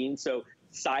this jean. So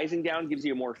sizing down gives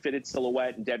you a more fitted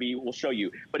silhouette, and Debbie will show you.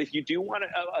 But if you do want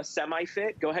a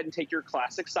semi-fit, go ahead and take your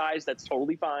classic size. That's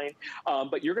totally fine.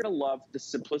 But you're going to love the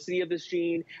simplicity of this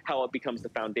jean, how it becomes the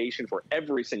foundation for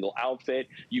every single outfit.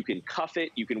 You can cuff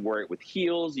it. You can wear it with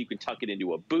heels. You can tuck it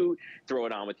into a boot, throw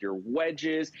it on with your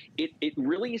wedges. It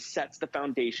really sets the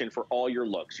foundation for all your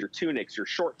looks, your tunics, your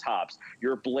short tops,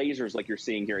 your blazers like you're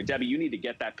seeing here. And Debbie, you need to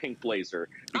get that pink blazer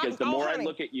because the more I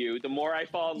look at you, the more I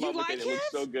fall in love with it. It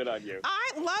looks so good on you.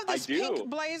 I love this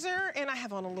pink blazer, and I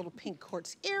have on a little pink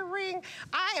quartz earring.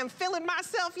 I am feeling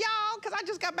myself, y'all, because I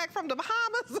just got back from the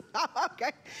Bahamas.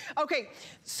 Okay,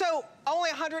 so only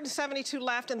 172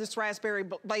 left in this raspberry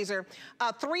blazer.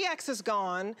 3X is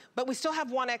gone, but we still have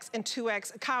 1X and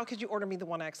 2X. Kyle, could you order me the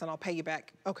 1X and I'll pay you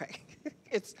back? Okay,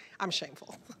 I'm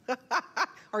shameful.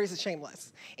 Or is it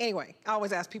shameless? Anyway, I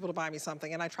always ask people to buy me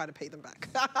something and I try to pay them back.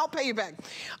 I'll pay you back.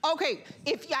 Okay,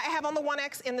 I have on the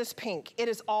 1X in this pink. It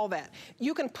is all that.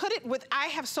 You can put it with, I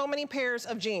have so many pairs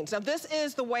of jeans. Now this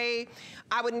is the way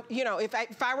I would, you know, if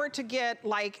I were to get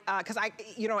like, cause I,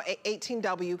 you know,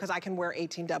 18W, cause I can wear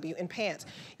 18W in pants.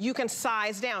 You can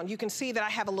size down. You can see that I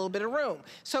have a little bit of room.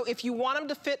 So if you want them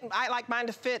to fit, I like mine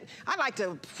to fit, I like to,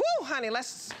 whoo, honey,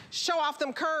 let's show off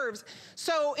them curves.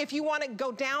 So if you want to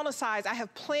go down a size, I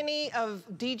have plenty of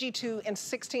DG2 and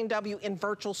 16W in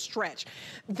virtual stretch.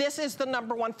 This is the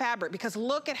 #1 fabric because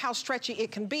look at how stretchy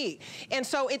it can be. And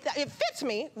so it fits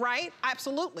me, right?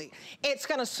 Absolutely. It's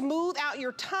gonna smooth out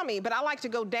your tummy, but I like to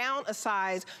go down a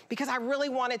size because I really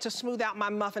want it to smooth out my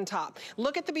muffin top.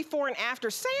 Look at the before and after.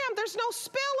 Sam, there's no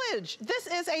spillage. This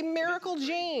is a miracle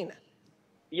jean.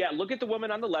 Yeah, look at the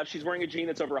woman on the left. She's wearing a jean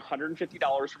that's over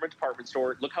 $150 from a department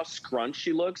store. Look how scrunched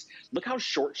she looks. Look how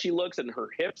short she looks, and her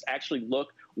hips actually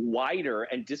look wider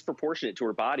and disproportionate to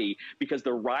her body because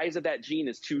the rise of that jean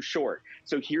is too short.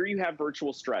 So here you have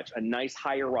virtual stretch, a nice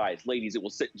higher rise. Ladies, it will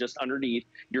sit just underneath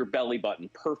your belly button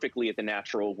perfectly at the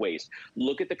natural waist.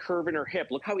 Look at the curve in her hip.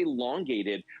 Look how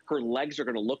elongated her legs are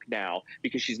going to look now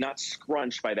because she's not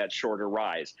scrunched by that shorter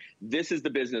rise. This is the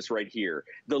business right here.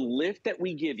 The lift that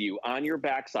we give you on your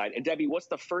backside. And Debbie, what's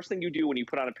the first thing you do when you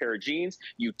put on a pair of jeans?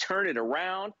 You turn it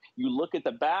around, you look at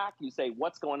the back, you say,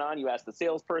 what's going on? You ask the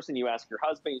salesperson, you ask your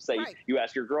husband, you say, you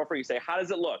ask your girlfriend, you say, how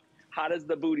does it look? How does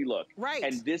the booty look? Right.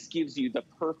 And this gives you the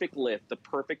perfect lift, the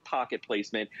perfect pocket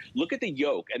placement. Look at the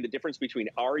yoke and the difference between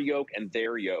our yoke and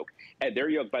their yoke. And their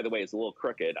yoke, by the way, is a little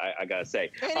crooked, I gotta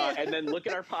say. And then look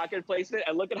at our pocket placement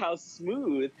and look at how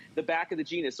smooth the back of the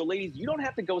jean is. So ladies, you don't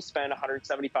have to go spend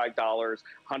 $175,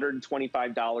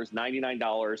 $125,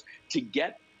 $99 to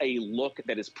get a look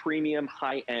that is premium,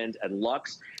 high-end, and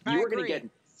luxe. You're gonna get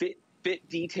fit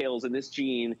details in this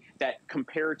jean that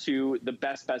compare to the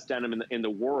best denim in the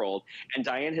world. And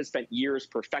Diane has spent years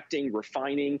perfecting,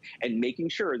 refining, and making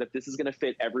sure that this is going to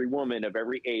fit every woman of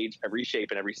every age, every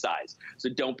shape, and every size. So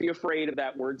don't be afraid of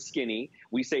that word skinny.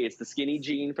 We say it's the skinny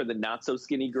jean for the not so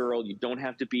skinny girl. You don't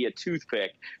have to be a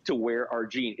toothpick to wear our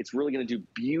jean. It's really going to do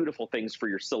beautiful things for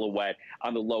your silhouette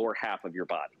on the lower half of your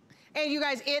body. And you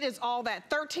guys, it is all that.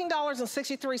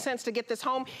 $13.63 to get this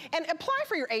home. And apply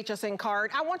for your HSN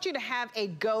card. I want you to have a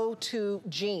go-to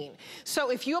jean.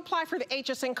 So if you apply for the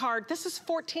HSN card, this is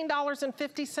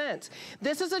 $14.50.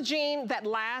 This is a jean that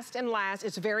lasts and lasts.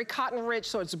 It's very cotton rich,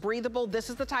 so it's breathable. This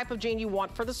is the type of jean you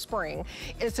want for the spring.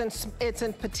 It's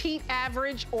in petite,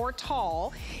 average, or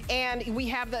tall. And we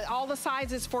have all the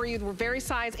sizes for you. We're very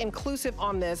size inclusive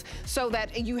on this so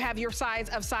that you have your size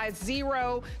of size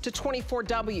 0 to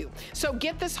 24W. So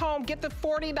get this home, get the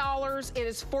 $40, it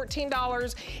is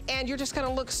 $14, and you're just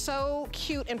gonna look so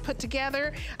cute and put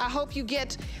together. I hope you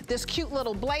get this cute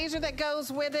little blazer that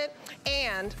goes with it,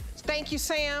 and thank you,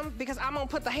 Sam, because I'm gonna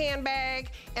put the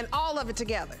handbag and all of it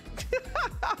together.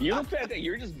 You look fantastic.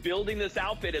 You're just building this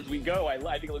outfit as we go. I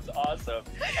think it looks awesome.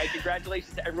 And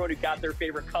congratulations to everyone who got their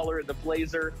favorite color in the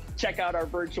blazer. Check out our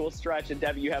virtual stretch, and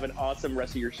Debbie, you have an awesome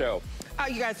rest of your show. Oh,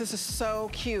 you guys, this is so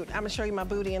cute. I'm gonna show you my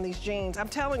booty in these jeans. I'm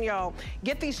telling y'all,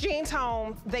 get these jeans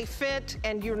home. They fit,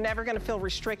 and you're never gonna feel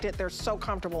restricted. They're so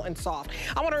comfortable and soft.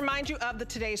 I wanna remind you of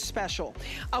today's special.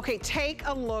 Okay, take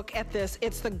a look at this.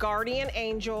 It's the Guardian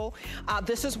Angel.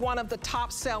 This is one of the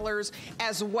top sellers,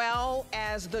 as well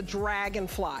as the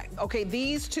Dragonfly. Okay,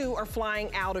 these two are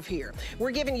flying out of here. We're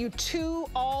giving you 2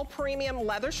 all premium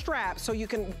leather straps so you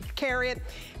can carry it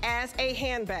as a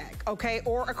handbag, okay,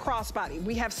 or a crossbody.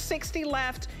 We have 60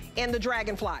 left in the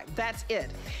Dragonfly. That's it.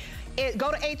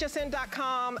 Go to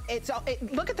hsn.com.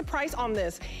 Look at the price on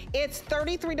this. It's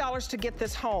 $33 to get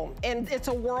this home, and it's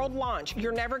a world launch.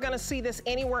 You're never gonna see this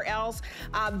anywhere else.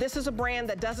 This is a brand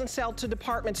that doesn't sell to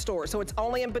department stores, so it's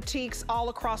only in boutiques all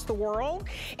across the world.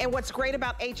 And what's great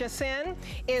about HSN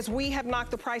is we have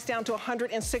knocked the price down to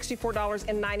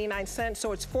 $164.99,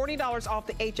 so it's $40 off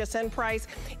the HSN price.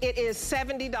 It is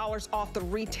 $70 off the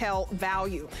retail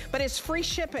value, but it's free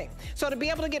shipping. So to be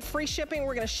able to get free shipping,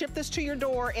 we're gonna ship this to your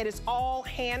door. It is all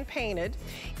hand painted.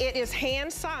 It is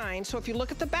hand signed. So if you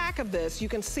look at the back of this, you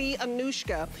can see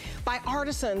Anushka by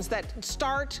artisans that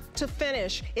start to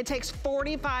finish. It takes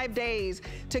 45 days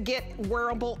to get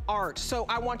wearable art. So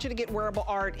I want you to get wearable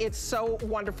art. It's so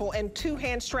wonderful. And 2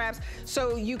 hand straps,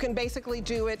 so you can basically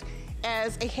do it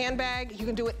as a handbag, you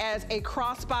can do it as a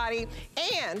crossbody,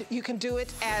 and you can do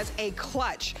it as a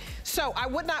clutch. So I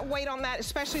would not wait on that,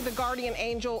 especially the Guardian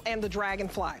Angel and the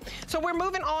Dragonfly. So we're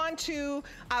moving on to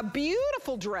a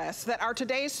beautiful dress that our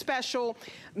today's special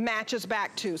matches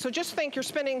back to. So just think, you're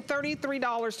spending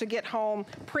 $33 to get home,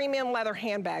 premium leather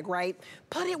handbag, right?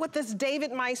 Put it with this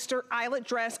David Meister eyelet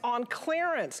dress on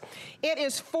clearance. It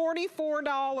is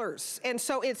 $44, and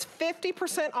so it's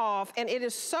 50% off, and it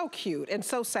is so cute and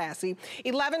so sassy.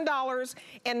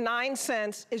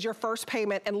 $11.09 is your first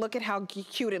payment, and look at how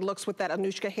cute it looks with that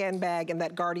Anushka handbag and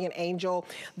that Guardian Angel.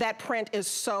 That print is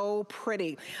so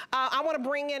pretty. I want to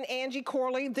bring in Angie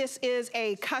Corley. This is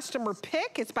a customer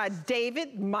pick. It's by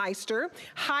David Meister,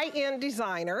 high-end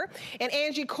designer, and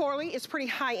Angie Corley is pretty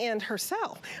high-end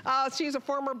herself. She's a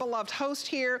former beloved host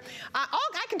here.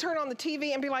 I can turn on the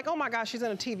TV and be like, oh my gosh, she's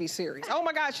in a TV series. Oh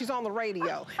my gosh, she's on the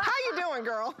radio. How you doing,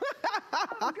 girl?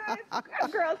 I'm good.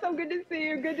 Girl, so good to see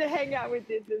you. Good to hang out with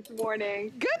you this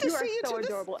morning. Good to see you. You are so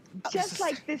adorable. Just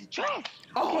like this dress.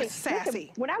 Oh, okay, it's sassy. Listen,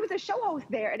 when I was a show host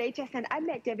there at HSN, I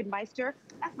met David Meister.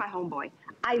 That's my homeboy.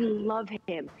 I love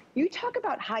him. You talk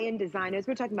about high-end designers.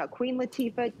 We're talking about Queen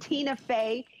Latifah, Tina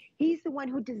Fey. He's the one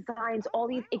who designs all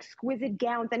these exquisite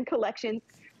gowns and collections.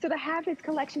 So to have his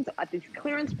collections at this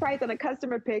clearance price on a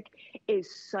customer pick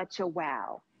is such a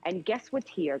wow. And guess what's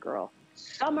here, girl?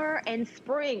 Summer and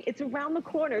spring. It's around the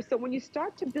corner. So when you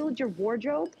start to build your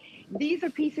wardrobe, these are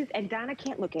pieces, and Donna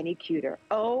can't look any cuter.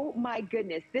 Oh my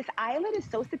goodness. This eyelet is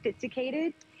so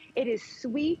sophisticated. It is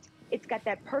sweet. It's got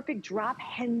that perfect drop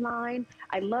hemline.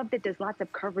 I love that there's lots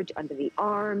of coverage under the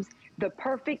arms. The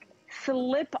perfect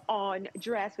slip-on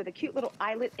dress with a cute little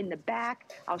eyelet in the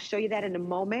back. I'll show you that in a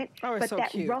moment. Oh, it's but so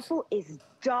that cute. ruffle is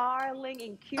darling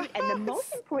and cute. And the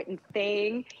most important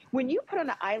thing, when you put on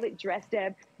an eyelet dress,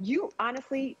 Deb, you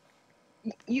honestly,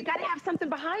 you got to have something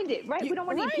behind it, right? We don't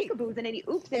want any peekaboos and any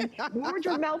oops and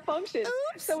wardrobe malfunctions.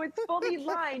 So it's fully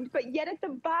lined, but yet at the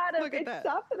bottom, it's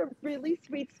stopped at a really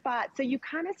sweet spot. So you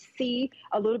kind of see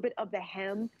a little bit of the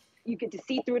hem. You get to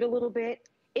see through it a little bit.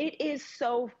 It is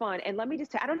so fun. And let me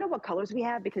just tell you, I don't know what colors we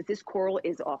have because this coral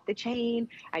is off the chain.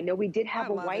 I know we did have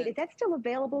a white. Is that still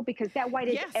available? Because that white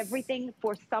is everything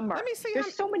for summer. Let me see.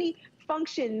 There's so many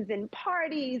functions and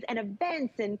parties and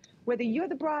events, and whether you're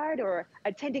the bride or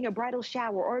attending a bridal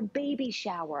shower or a baby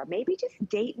shower, maybe just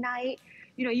date night,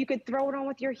 you know, you could throw it on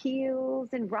with your heels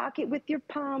and rock it with your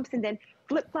pumps, and then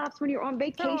flip-flops when you're on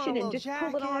vacation and just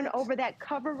pull it on over that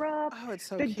cover-up. Oh, it's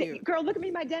so cute. Girl, look at me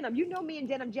in my denim. You know me and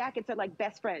denim jackets are like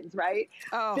best friends, right?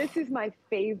 Oh. This is my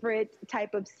favorite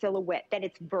type of silhouette, that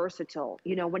it's versatile.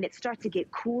 You know, when it starts to get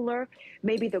cooler,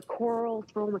 maybe the coral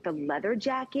thrown with a leather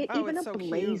jacket, even a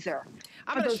blazer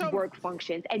for those work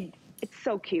functions. And it's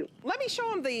so cute. Let me show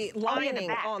them the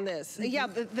lining on this. Yeah,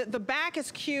 the back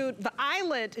is cute. The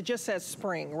eyelet just says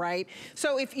spring, right?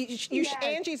 So if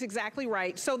Angie's exactly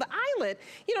right. So the eyelet,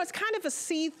 you know, it's kind of a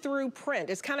see-through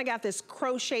print. It's kind of got this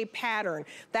crochet pattern.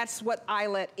 That's what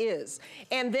eyelet is.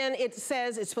 And then it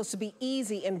says it's supposed to be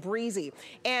easy and breezy.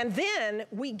 And then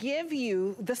we give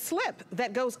you the slip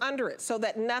that goes under it so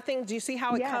that nothing, do you see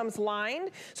how it comes lined?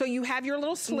 So you have your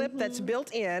little slip that's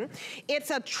built in.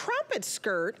 It's a trumpet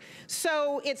skirt.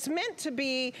 So it's meant to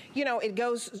be, you know, it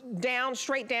goes down,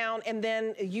 straight down, and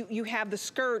then you have the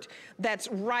skirt that's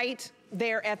right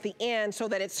there at the end so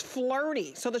that it's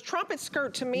flirty. So the trumpet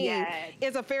skirt to me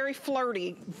is a very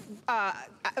flirty,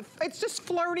 it's just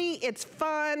flirty, it's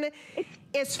fun,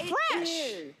 it's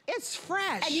fresh. It's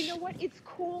fresh. And you know what, it's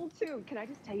cool too. Can I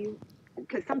just tell you,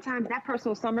 because sometimes that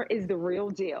personal summer is the real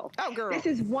deal. Oh, girl. This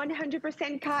is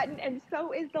 100% cotton, and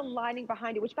so is the lining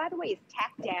behind it, which, by the way, is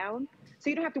tacked down, so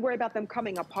you don't have to worry about them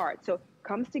coming apart. So it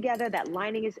comes together, that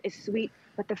lining is sweet,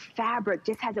 but the fabric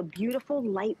just has a beautiful,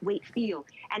 lightweight feel.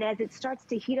 And as it starts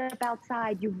to heat up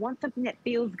outside, you want something that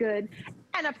feels good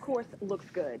and, of course, looks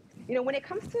good. You know, when it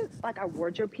comes to, like, our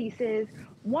wardrobe pieces,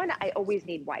 one, I always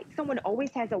need white. Someone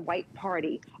always has a white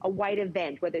party, a white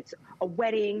event, whether it's a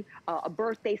wedding, a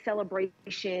birthday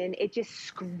celebration. It just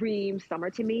screams summer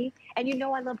to me. And you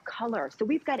know I love color. So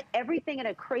we've got everything at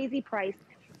a crazy price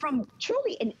from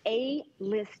truly an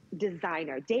A-list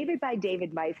designer, David by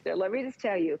David Meister. Let me just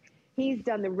tell you, he's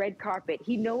done the red carpet.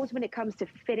 He knows when it comes to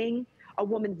fitting a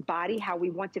woman's body, how we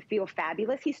want to feel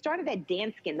fabulous. He started at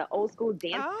Dance Skin, the old school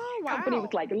dance company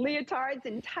with like leatards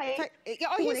and tights.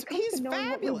 Oh, so he's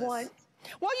fabulous.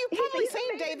 Well, you've probably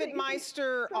seen David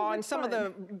Meister on some of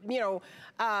the, you know,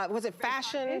 was it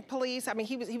Fashion Police? I mean,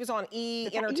 he was on E!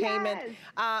 Entertainment.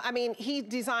 I mean, he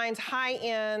designs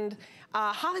high-end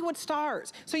Hollywood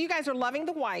stars. So you guys are loving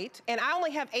the white, and I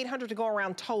only have 800 to go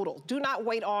around total. Do not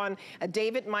wait on a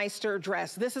David Meister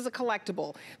dress. This is a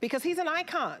collectible because he's an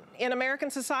icon in American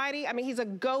society. I mean, he's a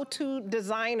go-to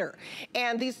designer.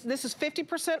 And this is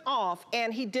 50% off,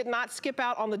 and he did not skip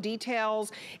out on the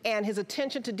details, and his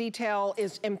attention to detail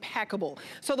is impeccable.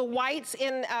 So the white's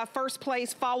in first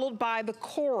place, followed by the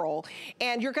coral,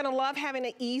 and you're gonna love having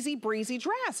an easy breezy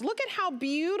dress. Look at how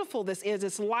beautiful this is.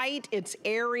 It's light, it's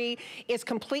airy, it's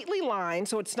completely lined,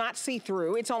 so it's not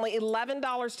see-through. It's only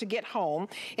 $11 to get home.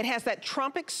 It has that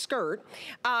trumpet skirt,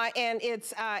 and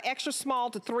it's extra small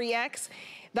to 3X.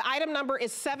 The item number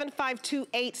is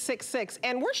 752866,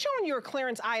 and we're showing you a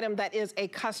clearance item that is a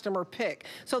customer pick.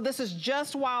 So this is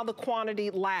just while the quantity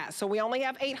lasts. So we only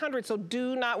have 800, so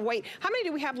do not wait. How many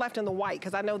do we have left in the white?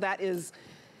 Because I know that is,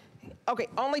 okay,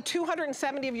 only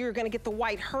 270 of you are gonna get the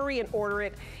white. Hurry and order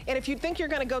it. And if you think you're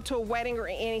gonna go to a wedding or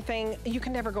anything, you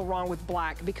can never go wrong with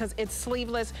black because it's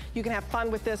sleeveless. You can have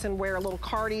fun with this and wear little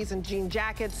cardies and jean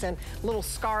jackets and little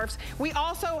scarves. We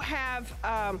also have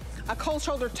a cold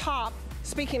shoulder top.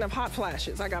 Speaking of hot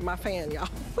flashes, I got my fan, y'all.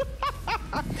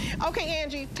 Okay,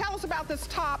 Angie, tell us about this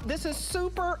top. This is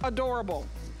super adorable.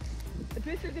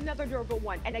 This is another adorable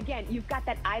one. And again, you've got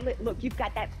that eyelet look. You've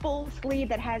got that full sleeve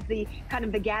that has the kind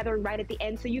of the gathering right at the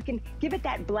end. So you can give it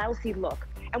that blousey look.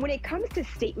 And when it comes to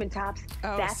statement tops,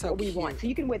 that's what we want. So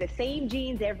you can wear the same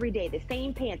jeans every day, the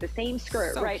same pants, the same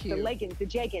skirt, right? The leggings, the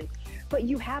jeggings. But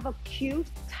you have a cute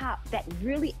top that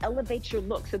really elevates your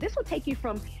look. So this will take you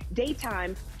from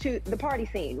daytime to the party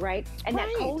scene, right? And that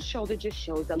cold shoulder just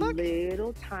shows a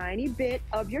little tiny bit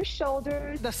of your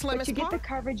shoulders. The slimmest part. You get the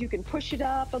coverage, you can push it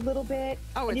up a little bit.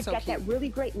 Oh, and you've got that really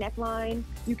great neckline.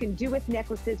 You can do with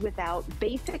necklaces without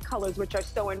basic colors, which are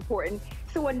so important.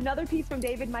 So another piece from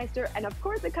David Meister, and of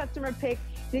course a customer pick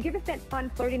to give us that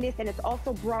fun flirtiness, and it's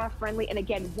also bra friendly, and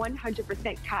again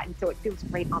 100% cotton, so it feels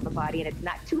great on the body, and it's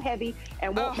not too heavy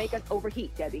and won't make us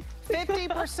overheat, Debbie.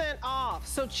 50% off.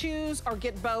 So choose or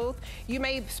get both. You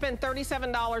may spend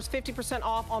 $37, 50%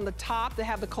 off on the top to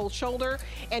have the cold shoulder,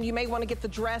 and you may want to get the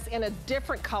dress in a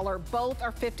different color. Both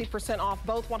are 50% off,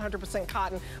 both 100%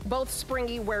 cotton, both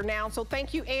springy wear now. So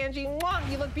thank you, Angie. Mwah,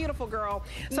 you look beautiful, girl.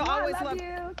 So I always love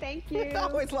you. Thank you. I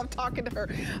always love talking to her.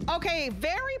 Okay,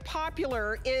 very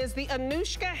popular is the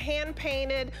Anushka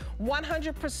hand-painted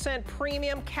 100%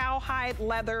 premium cowhide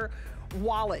leather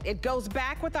wallet. It goes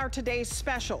back with our today's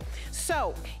special.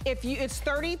 So if you, it's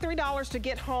 $33 to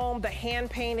get home the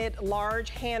hand-painted large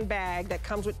handbag that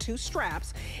comes with 2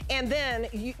 straps. And then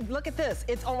you look at this,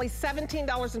 it's only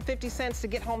 $17.50 to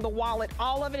get home the wallet.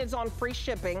 All of it is on free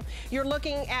shipping. You're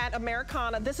looking at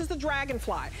Americana. This is the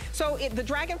Dragonfly. So the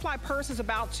Dragonfly purse is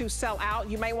about to sell out.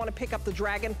 You may want to pick up the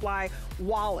Dragonfly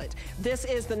wallet. This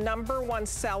is the #1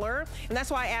 seller. And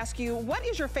that's why I ask you, what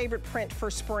is your favorite print for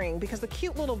spring? Because the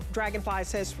cute little Dragonfly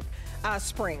says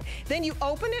spring. Then you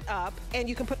open it up and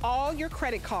you can put all your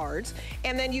credit cards,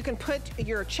 and then you can put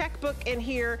your checkbook in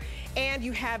here, and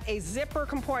you have a zipper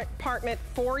compartment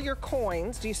for your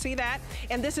coins. Do you see that?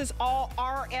 And this is all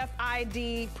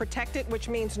RFID protected, which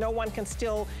means no one can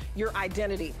steal your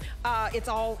identity. It's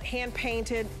all hand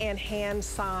painted and hand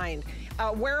signed.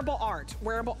 Wearable art,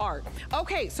 wearable art.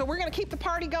 Okay, so we're gonna keep the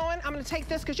party going. I'm gonna take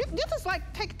this, because you just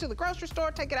like take it to the grocery store,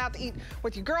 take it out to eat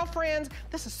with your girlfriends.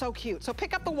 This is so cute. So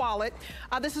pick up the wallet.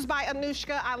 This is by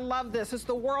Anushka. I love this. It's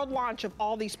the world launch of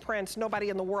all these prints. Nobody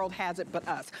in the world has it but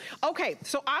us. Okay,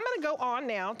 so I'm gonna go on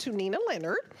now to Nina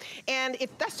Leonard, and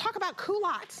let's talk about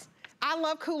culottes. I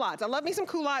love culottes. I love me some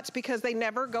culottes because they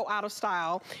never go out of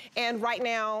style. And right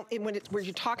now, when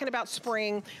you're talking about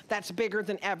spring, that's bigger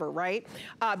than ever, right?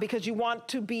 Because you want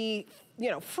to be,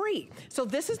 free. So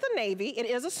this is the navy. It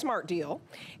is a smart deal.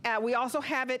 We also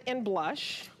have it in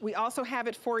blush. We also have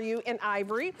it for you in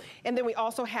ivory. And then we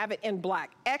also have it in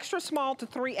black. Extra small to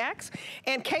 3X.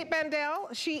 And Kate Bandel,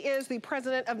 she is the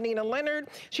president of Nina Leonard.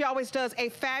 She always does a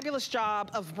fabulous job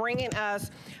of bringing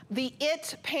us the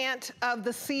it pant of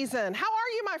the season. How are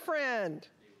you, my friend?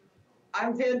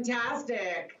 I'm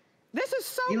fantastic. This is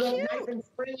so cute. You look nice and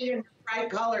springy and bright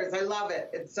colors. I love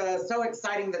it. It's so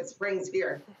exciting that spring's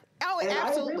here. Oh, and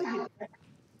absolutely.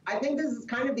 I think this is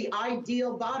kind of the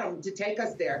ideal bottom to take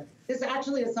us there. This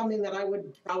actually is something that I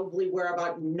would probably wear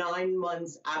about 9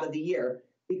 months out of the year,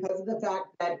 because of the fact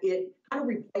that it kind of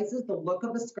replaces the look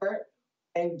of a skirt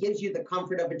and gives you the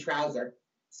comfort of a trouser.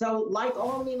 So like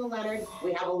all Nina Leonard,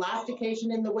 we have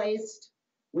elastication in the waist.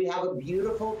 We have a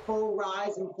beautiful full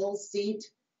rise and full seat.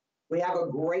 We have a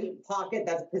great pocket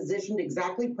that's positioned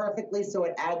exactly perfectly, so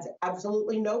it adds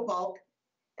absolutely no bulk.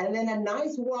 And then a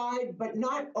nice wide, but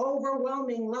not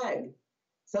overwhelming leg.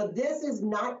 So this is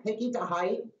not picky to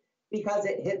height, because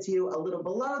it hits you a little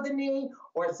below the knee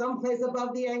or someplace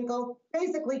above the ankle,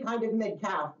 basically kind of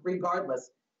mid-calf,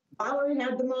 regardless. Valerie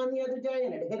had them on the other day,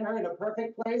 and it hit her in a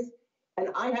perfect place. And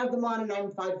I have them on, and I'm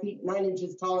 5 feet 9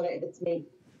 inches tall, and it hits me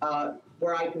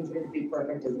where I consider to be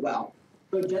perfect as well.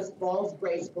 So it just falls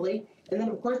gracefully. And then,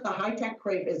 of course, the high-tech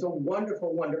crepe is a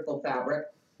wonderful, wonderful fabric,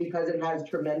 because it has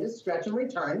tremendous stretch and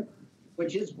return,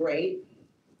 which is great.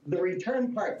 The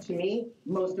return part, to me,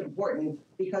 most important,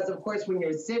 because, of course, when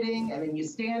you're sitting and then you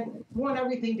stand, you want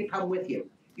everything to come with you.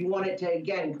 You want it to,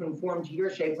 again, conform to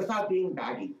your shape without being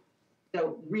baggy.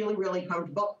 So really, really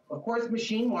comfortable. Of course,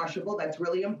 machine washable, that's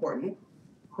really important.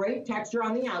 Great texture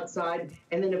on the outside,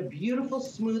 and then a beautiful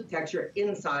smooth texture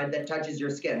inside that touches your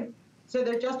skin. So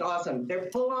they're just awesome. They're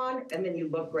full on, and then you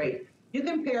look great. You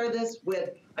can pair this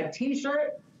with a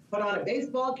t-shirt, put on a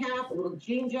baseball cap, a little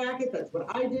jean jacket. That's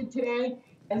what I did today.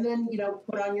 And then,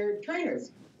 put on your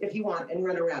trainers if you want and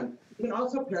run around. You can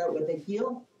also pair it with a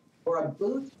heel or a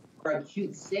boot or a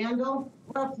cute sandal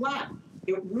or a flat.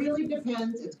 It really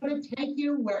depends. It's going to take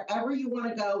you wherever you want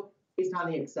to go based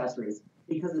on the accessories,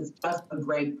 because it's just a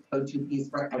great go-to piece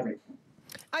for everything.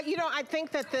 I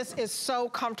think that this is so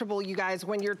comfortable, you guys,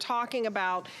 when you're talking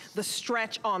about the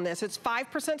stretch on this. It's 5%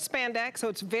 spandex, so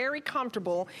it's very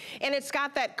comfortable. And it's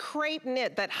got that crepe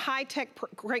knit, that high-tech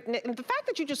crepe knit. And the fact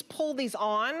that you just pull these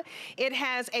on, it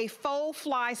has a faux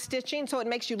fly stitching, so it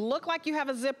makes you look like you have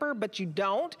a zipper, but you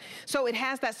don't. So it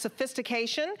has that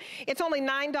sophistication. It's only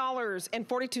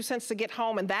 $9.42 to get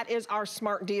home, and that is our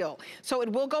smart deal. So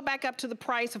it will go back up to the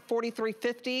price of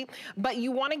 $43.50, but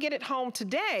you want to get it home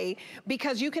today,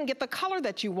 because because you can get the color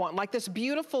that you want, like this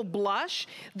beautiful blush.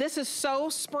 This is so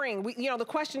spring. You know, the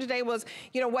question today was,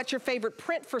 you know, what's your favorite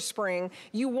print for spring?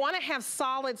 You want to have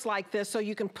solids like this so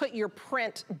you can put your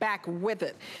print back with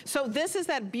it. So this is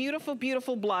that beautiful,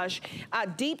 beautiful blush,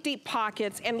 deep, deep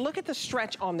pockets, and look at the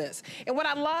stretch on this. And what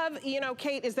I love, you know,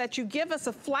 Kate, is that you give us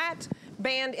a flat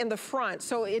band in the front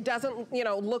so it doesn't, you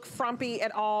know, look frumpy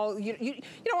at all. You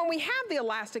know, when we have the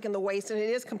elastic in the waist and it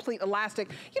is complete elastic,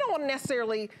 you don't want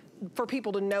necessarily for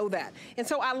people to know that. And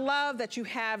so I love that you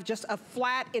have just a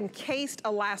flat encased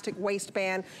elastic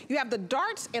waistband. You have the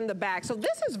darts in the back. So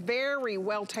this is very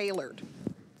well tailored.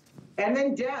 And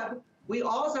then Deb, we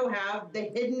also have the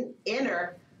hidden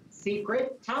inner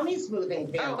secret tummy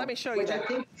smoothing panel. Oh, let me show you that. Which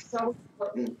I think is so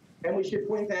important, and we should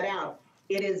point that out.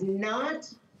 It is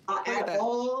not at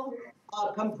all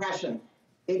compression.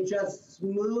 It just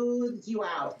smooths you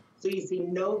out. So you see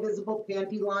no visible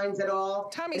panty lines at all.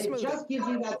 Tummy smoothing. It just gives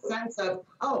you that sense of,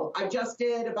 oh, I just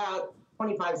did about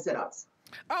 25 sit-ups.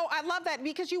 Oh, I love that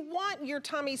because you want your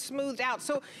tummy smoothed out.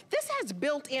 So this has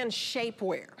built-in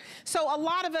shapewear. So a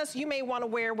lot of us, you may want to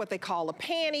wear what they call a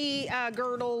panty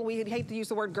girdle. We hate to use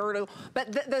the word girdle,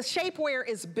 but the shapewear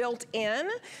is built in.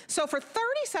 So for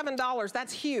 $37,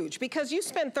 that's huge because you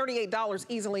spend $38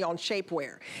 easily on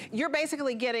shapewear. You're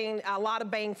basically getting a lot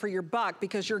of bang for your buck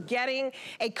because you're getting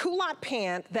a culotte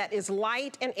pant that is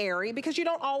light and airy because you're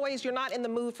not in the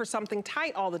mood for something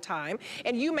tight all the time,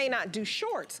 and you may not do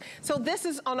shorts. So this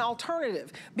is an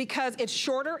alternative because it's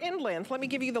shorter in length. Let me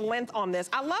give you the length on this.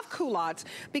 I love culottes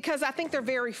because I think they're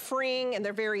very freeing and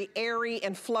they're very airy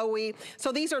and flowy.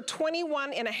 So these are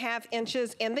 21.5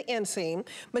 inches in the inseam,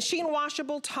 machine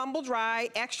washable, tumble dry,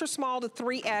 extra small to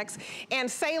 3X. And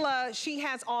Sayla, she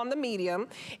has on the medium.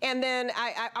 And then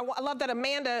I love that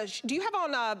Amanda, do you have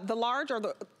on the large or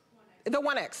the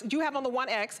 1X? You have on the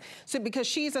 1X, so because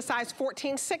she's a size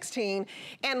 14, 16,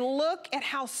 and look at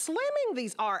how slimming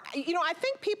these are. You know, I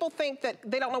think people think that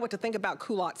they don't know what to think about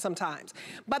culottes sometimes,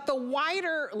 but the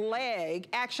wider leg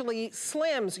actually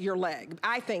slims your leg,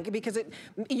 I think, because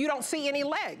you don't see any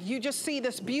leg. You just see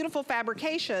this beautiful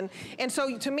fabrication, and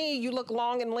so to me, you look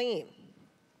long and lean.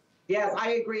 Yes,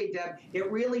 I agree, Deb.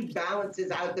 It really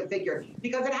balances out the figure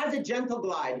because it has a gentle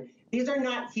glide. These are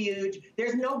not huge.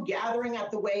 There's no gathering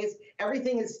at the waist.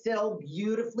 Everything is still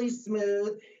beautifully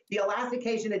smooth. The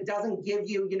elastication, it doesn't give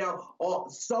you, you know,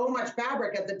 so much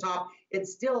fabric at the top.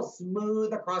 It's still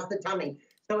smooth across the tummy.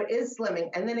 So it is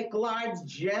slimming. And then it glides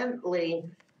gently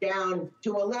down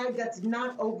to a leg that's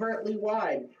not overtly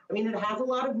wide. I mean, it has a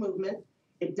lot of movement.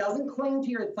 It doesn't cling to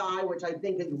your thigh, which I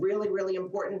think is really, really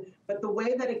important. But the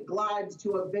way that it glides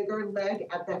to a bigger leg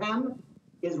at the hem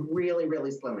is really,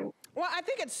 really slimming. Well, I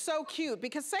think it's so cute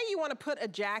because say you want to put a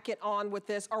jacket on with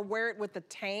this or wear it with the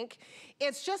tank,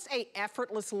 it's just a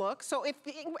effortless look. So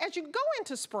as you go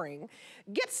into spring,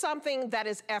 get something that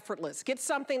is effortless. Get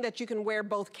something that you can wear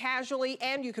both casually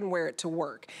and you can wear it to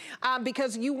work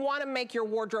because you want to make your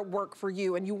wardrobe work for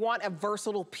you and you want a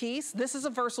versatile piece. This is a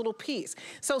versatile piece.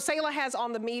 So Sayla has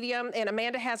on the medium and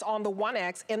Amanda has on the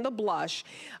 1X in the blush.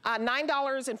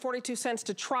 $9.42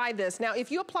 to try this. Now, if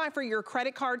you apply for your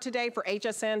credit card today for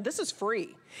HSN, this is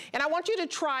free. And I want you to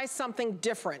try something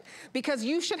different because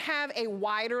you should have a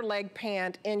wider leg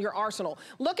pant in your arsenal.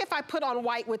 Look, if I put on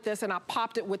white with this and I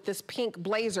popped it with this pink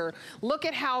blazer, look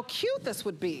at how cute this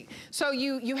would be. So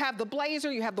you have the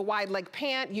blazer, you have the wide leg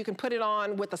pant, you can put it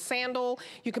on with a sandal,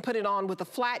 you can put it on with a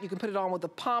flat, you can put it on with a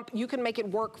pump, you can make it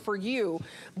work for you.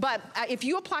 But if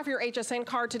you apply for your HSN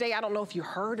card today, I don't know if you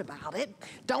heard about it.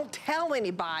 Don't tell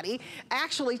anybody.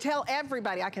 Actually, tell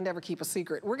everybody. I can never keep a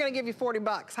secret. We're gonna give you 40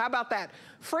 bucks. How about that?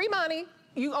 Free money.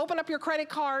 You open up your credit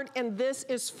card and this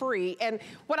is free. And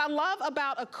what I love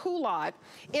about a culotte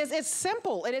is it's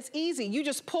simple and it's easy. You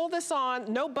just pull this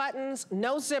on, no buttons,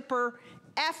 no zipper,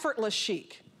 effortless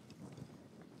chic.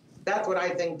 That's what I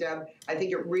think, Deb. I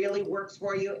think it really works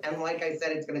for you. And like I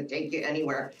said, it's going to take you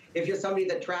anywhere. If you're somebody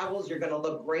that travels, you're going to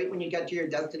look great when you get to your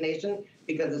destination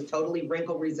because it's totally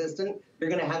wrinkle resistant.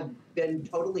 You're going to have been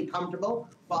totally comfortable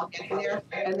while getting there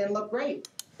and then look great.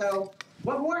 So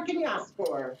what more can you ask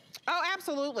for? Oh,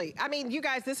 absolutely. I mean, you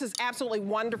guys, this is absolutely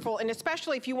wonderful, and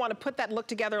especially if you want to put that look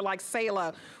together like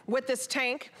Sayla with this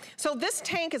tank. So this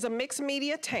tank is a mixed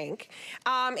media tank,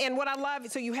 and what I love,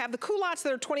 so you have the culottes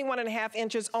that are 21.5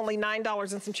 inches, only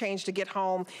 $9 and some change to get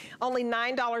home, only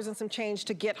 $9 and some change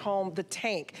to get home the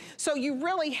tank. So you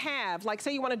really have, like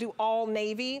say you want to do all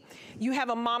navy, you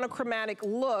have a monochromatic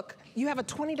look, you have a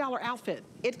 $20 outfit.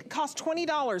 It costs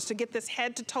 $20 to get this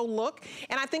head to toe look,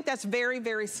 and I think that's very,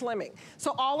 very slimming.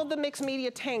 So all of the mixed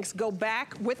media tanks go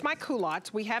back with my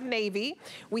culottes. We have navy.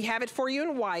 We have it for you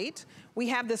in white. We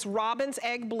have this robin's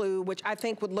egg blue, which I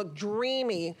think would look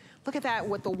dreamy. Look at that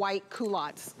with the white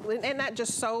culottes. Isn't that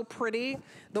just so pretty?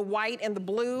 The white and the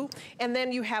blue. And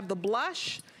then you have the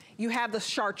blush. You have the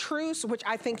chartreuse, which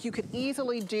I think you could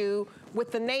easily do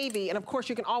with the navy. And of course,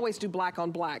 you can always do black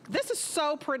on black. This is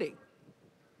so pretty.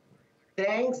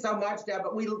 Thanks so much, Deb.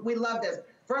 We love this.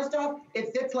 First off,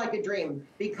 it fits like a dream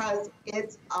because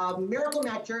it's a Miracle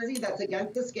Matte jersey that's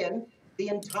against the skin. The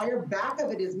entire back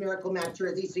of it is Miracle Matte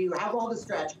jersey, so you have all the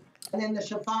stretch. And then the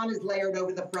chiffon is layered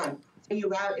over the front. So you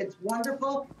have, it's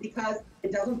wonderful because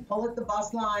it doesn't pull at the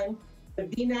bust line. The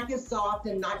V-neck is soft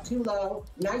and not too low.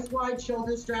 Nice wide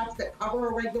shoulder straps that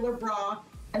cover a regular bra.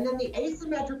 And then the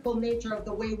asymmetrical nature of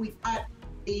the way we cut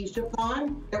the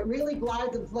chiffon that really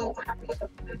glides and floats.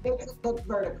 It makes it look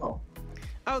vertical.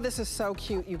 Oh, this is so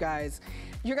cute, you guys.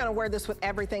 You're gonna wear this with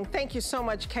everything. Thank you so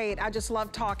much, Kate. I just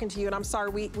love talking to you, and I'm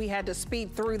sorry we had to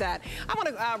speed through that. I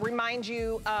wanna remind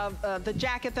you of the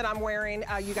jacket that I'm wearing.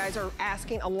 You guys are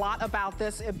asking a lot about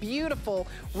this. A beautiful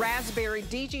raspberry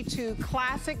DG2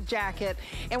 classic jacket.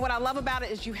 And what I love about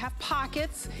it is you have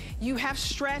pockets, you have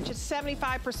stretch, it's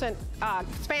 75%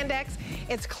 spandex,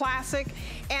 it's classic.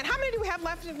 And how many do we have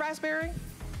left in raspberry?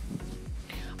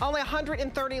 Only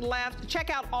 130 left. Check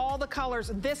out all the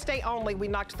colors. This day only, we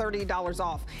knocked $30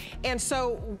 off. And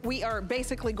so we are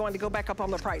basically going to go back up on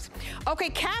the price. Okay,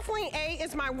 Kathleen A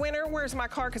is my winner. Where's my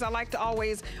card? Because I like to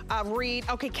always read.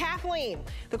 Okay, Kathleen,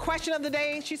 the question of the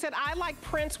day, she said, I like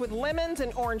prints with lemons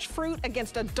and orange fruit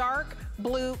against a dark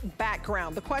blue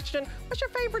background. The question, what's your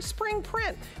favorite spring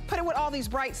print? Put it with all these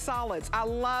bright solids. I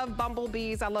love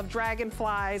bumblebees. I love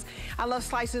dragonflies. I love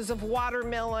slices of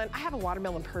watermelon. I have a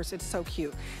watermelon purse. It's so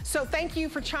cute. So thank you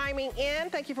for chiming in.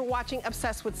 Thank you for watching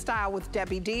Obsessed with Style with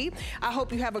Debbie D. I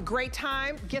hope you have a great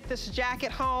time. Get this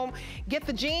jacket home. Get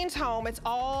the jeans home. It's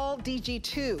all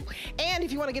DG2. And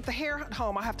if you want to get the hair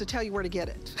home, I have to tell you where to get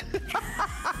it.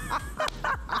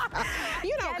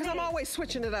 You know, because I'm always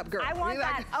switching it up, girl. I want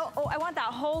that. I want that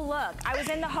whole look. I was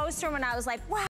in the host room and I was like, wow.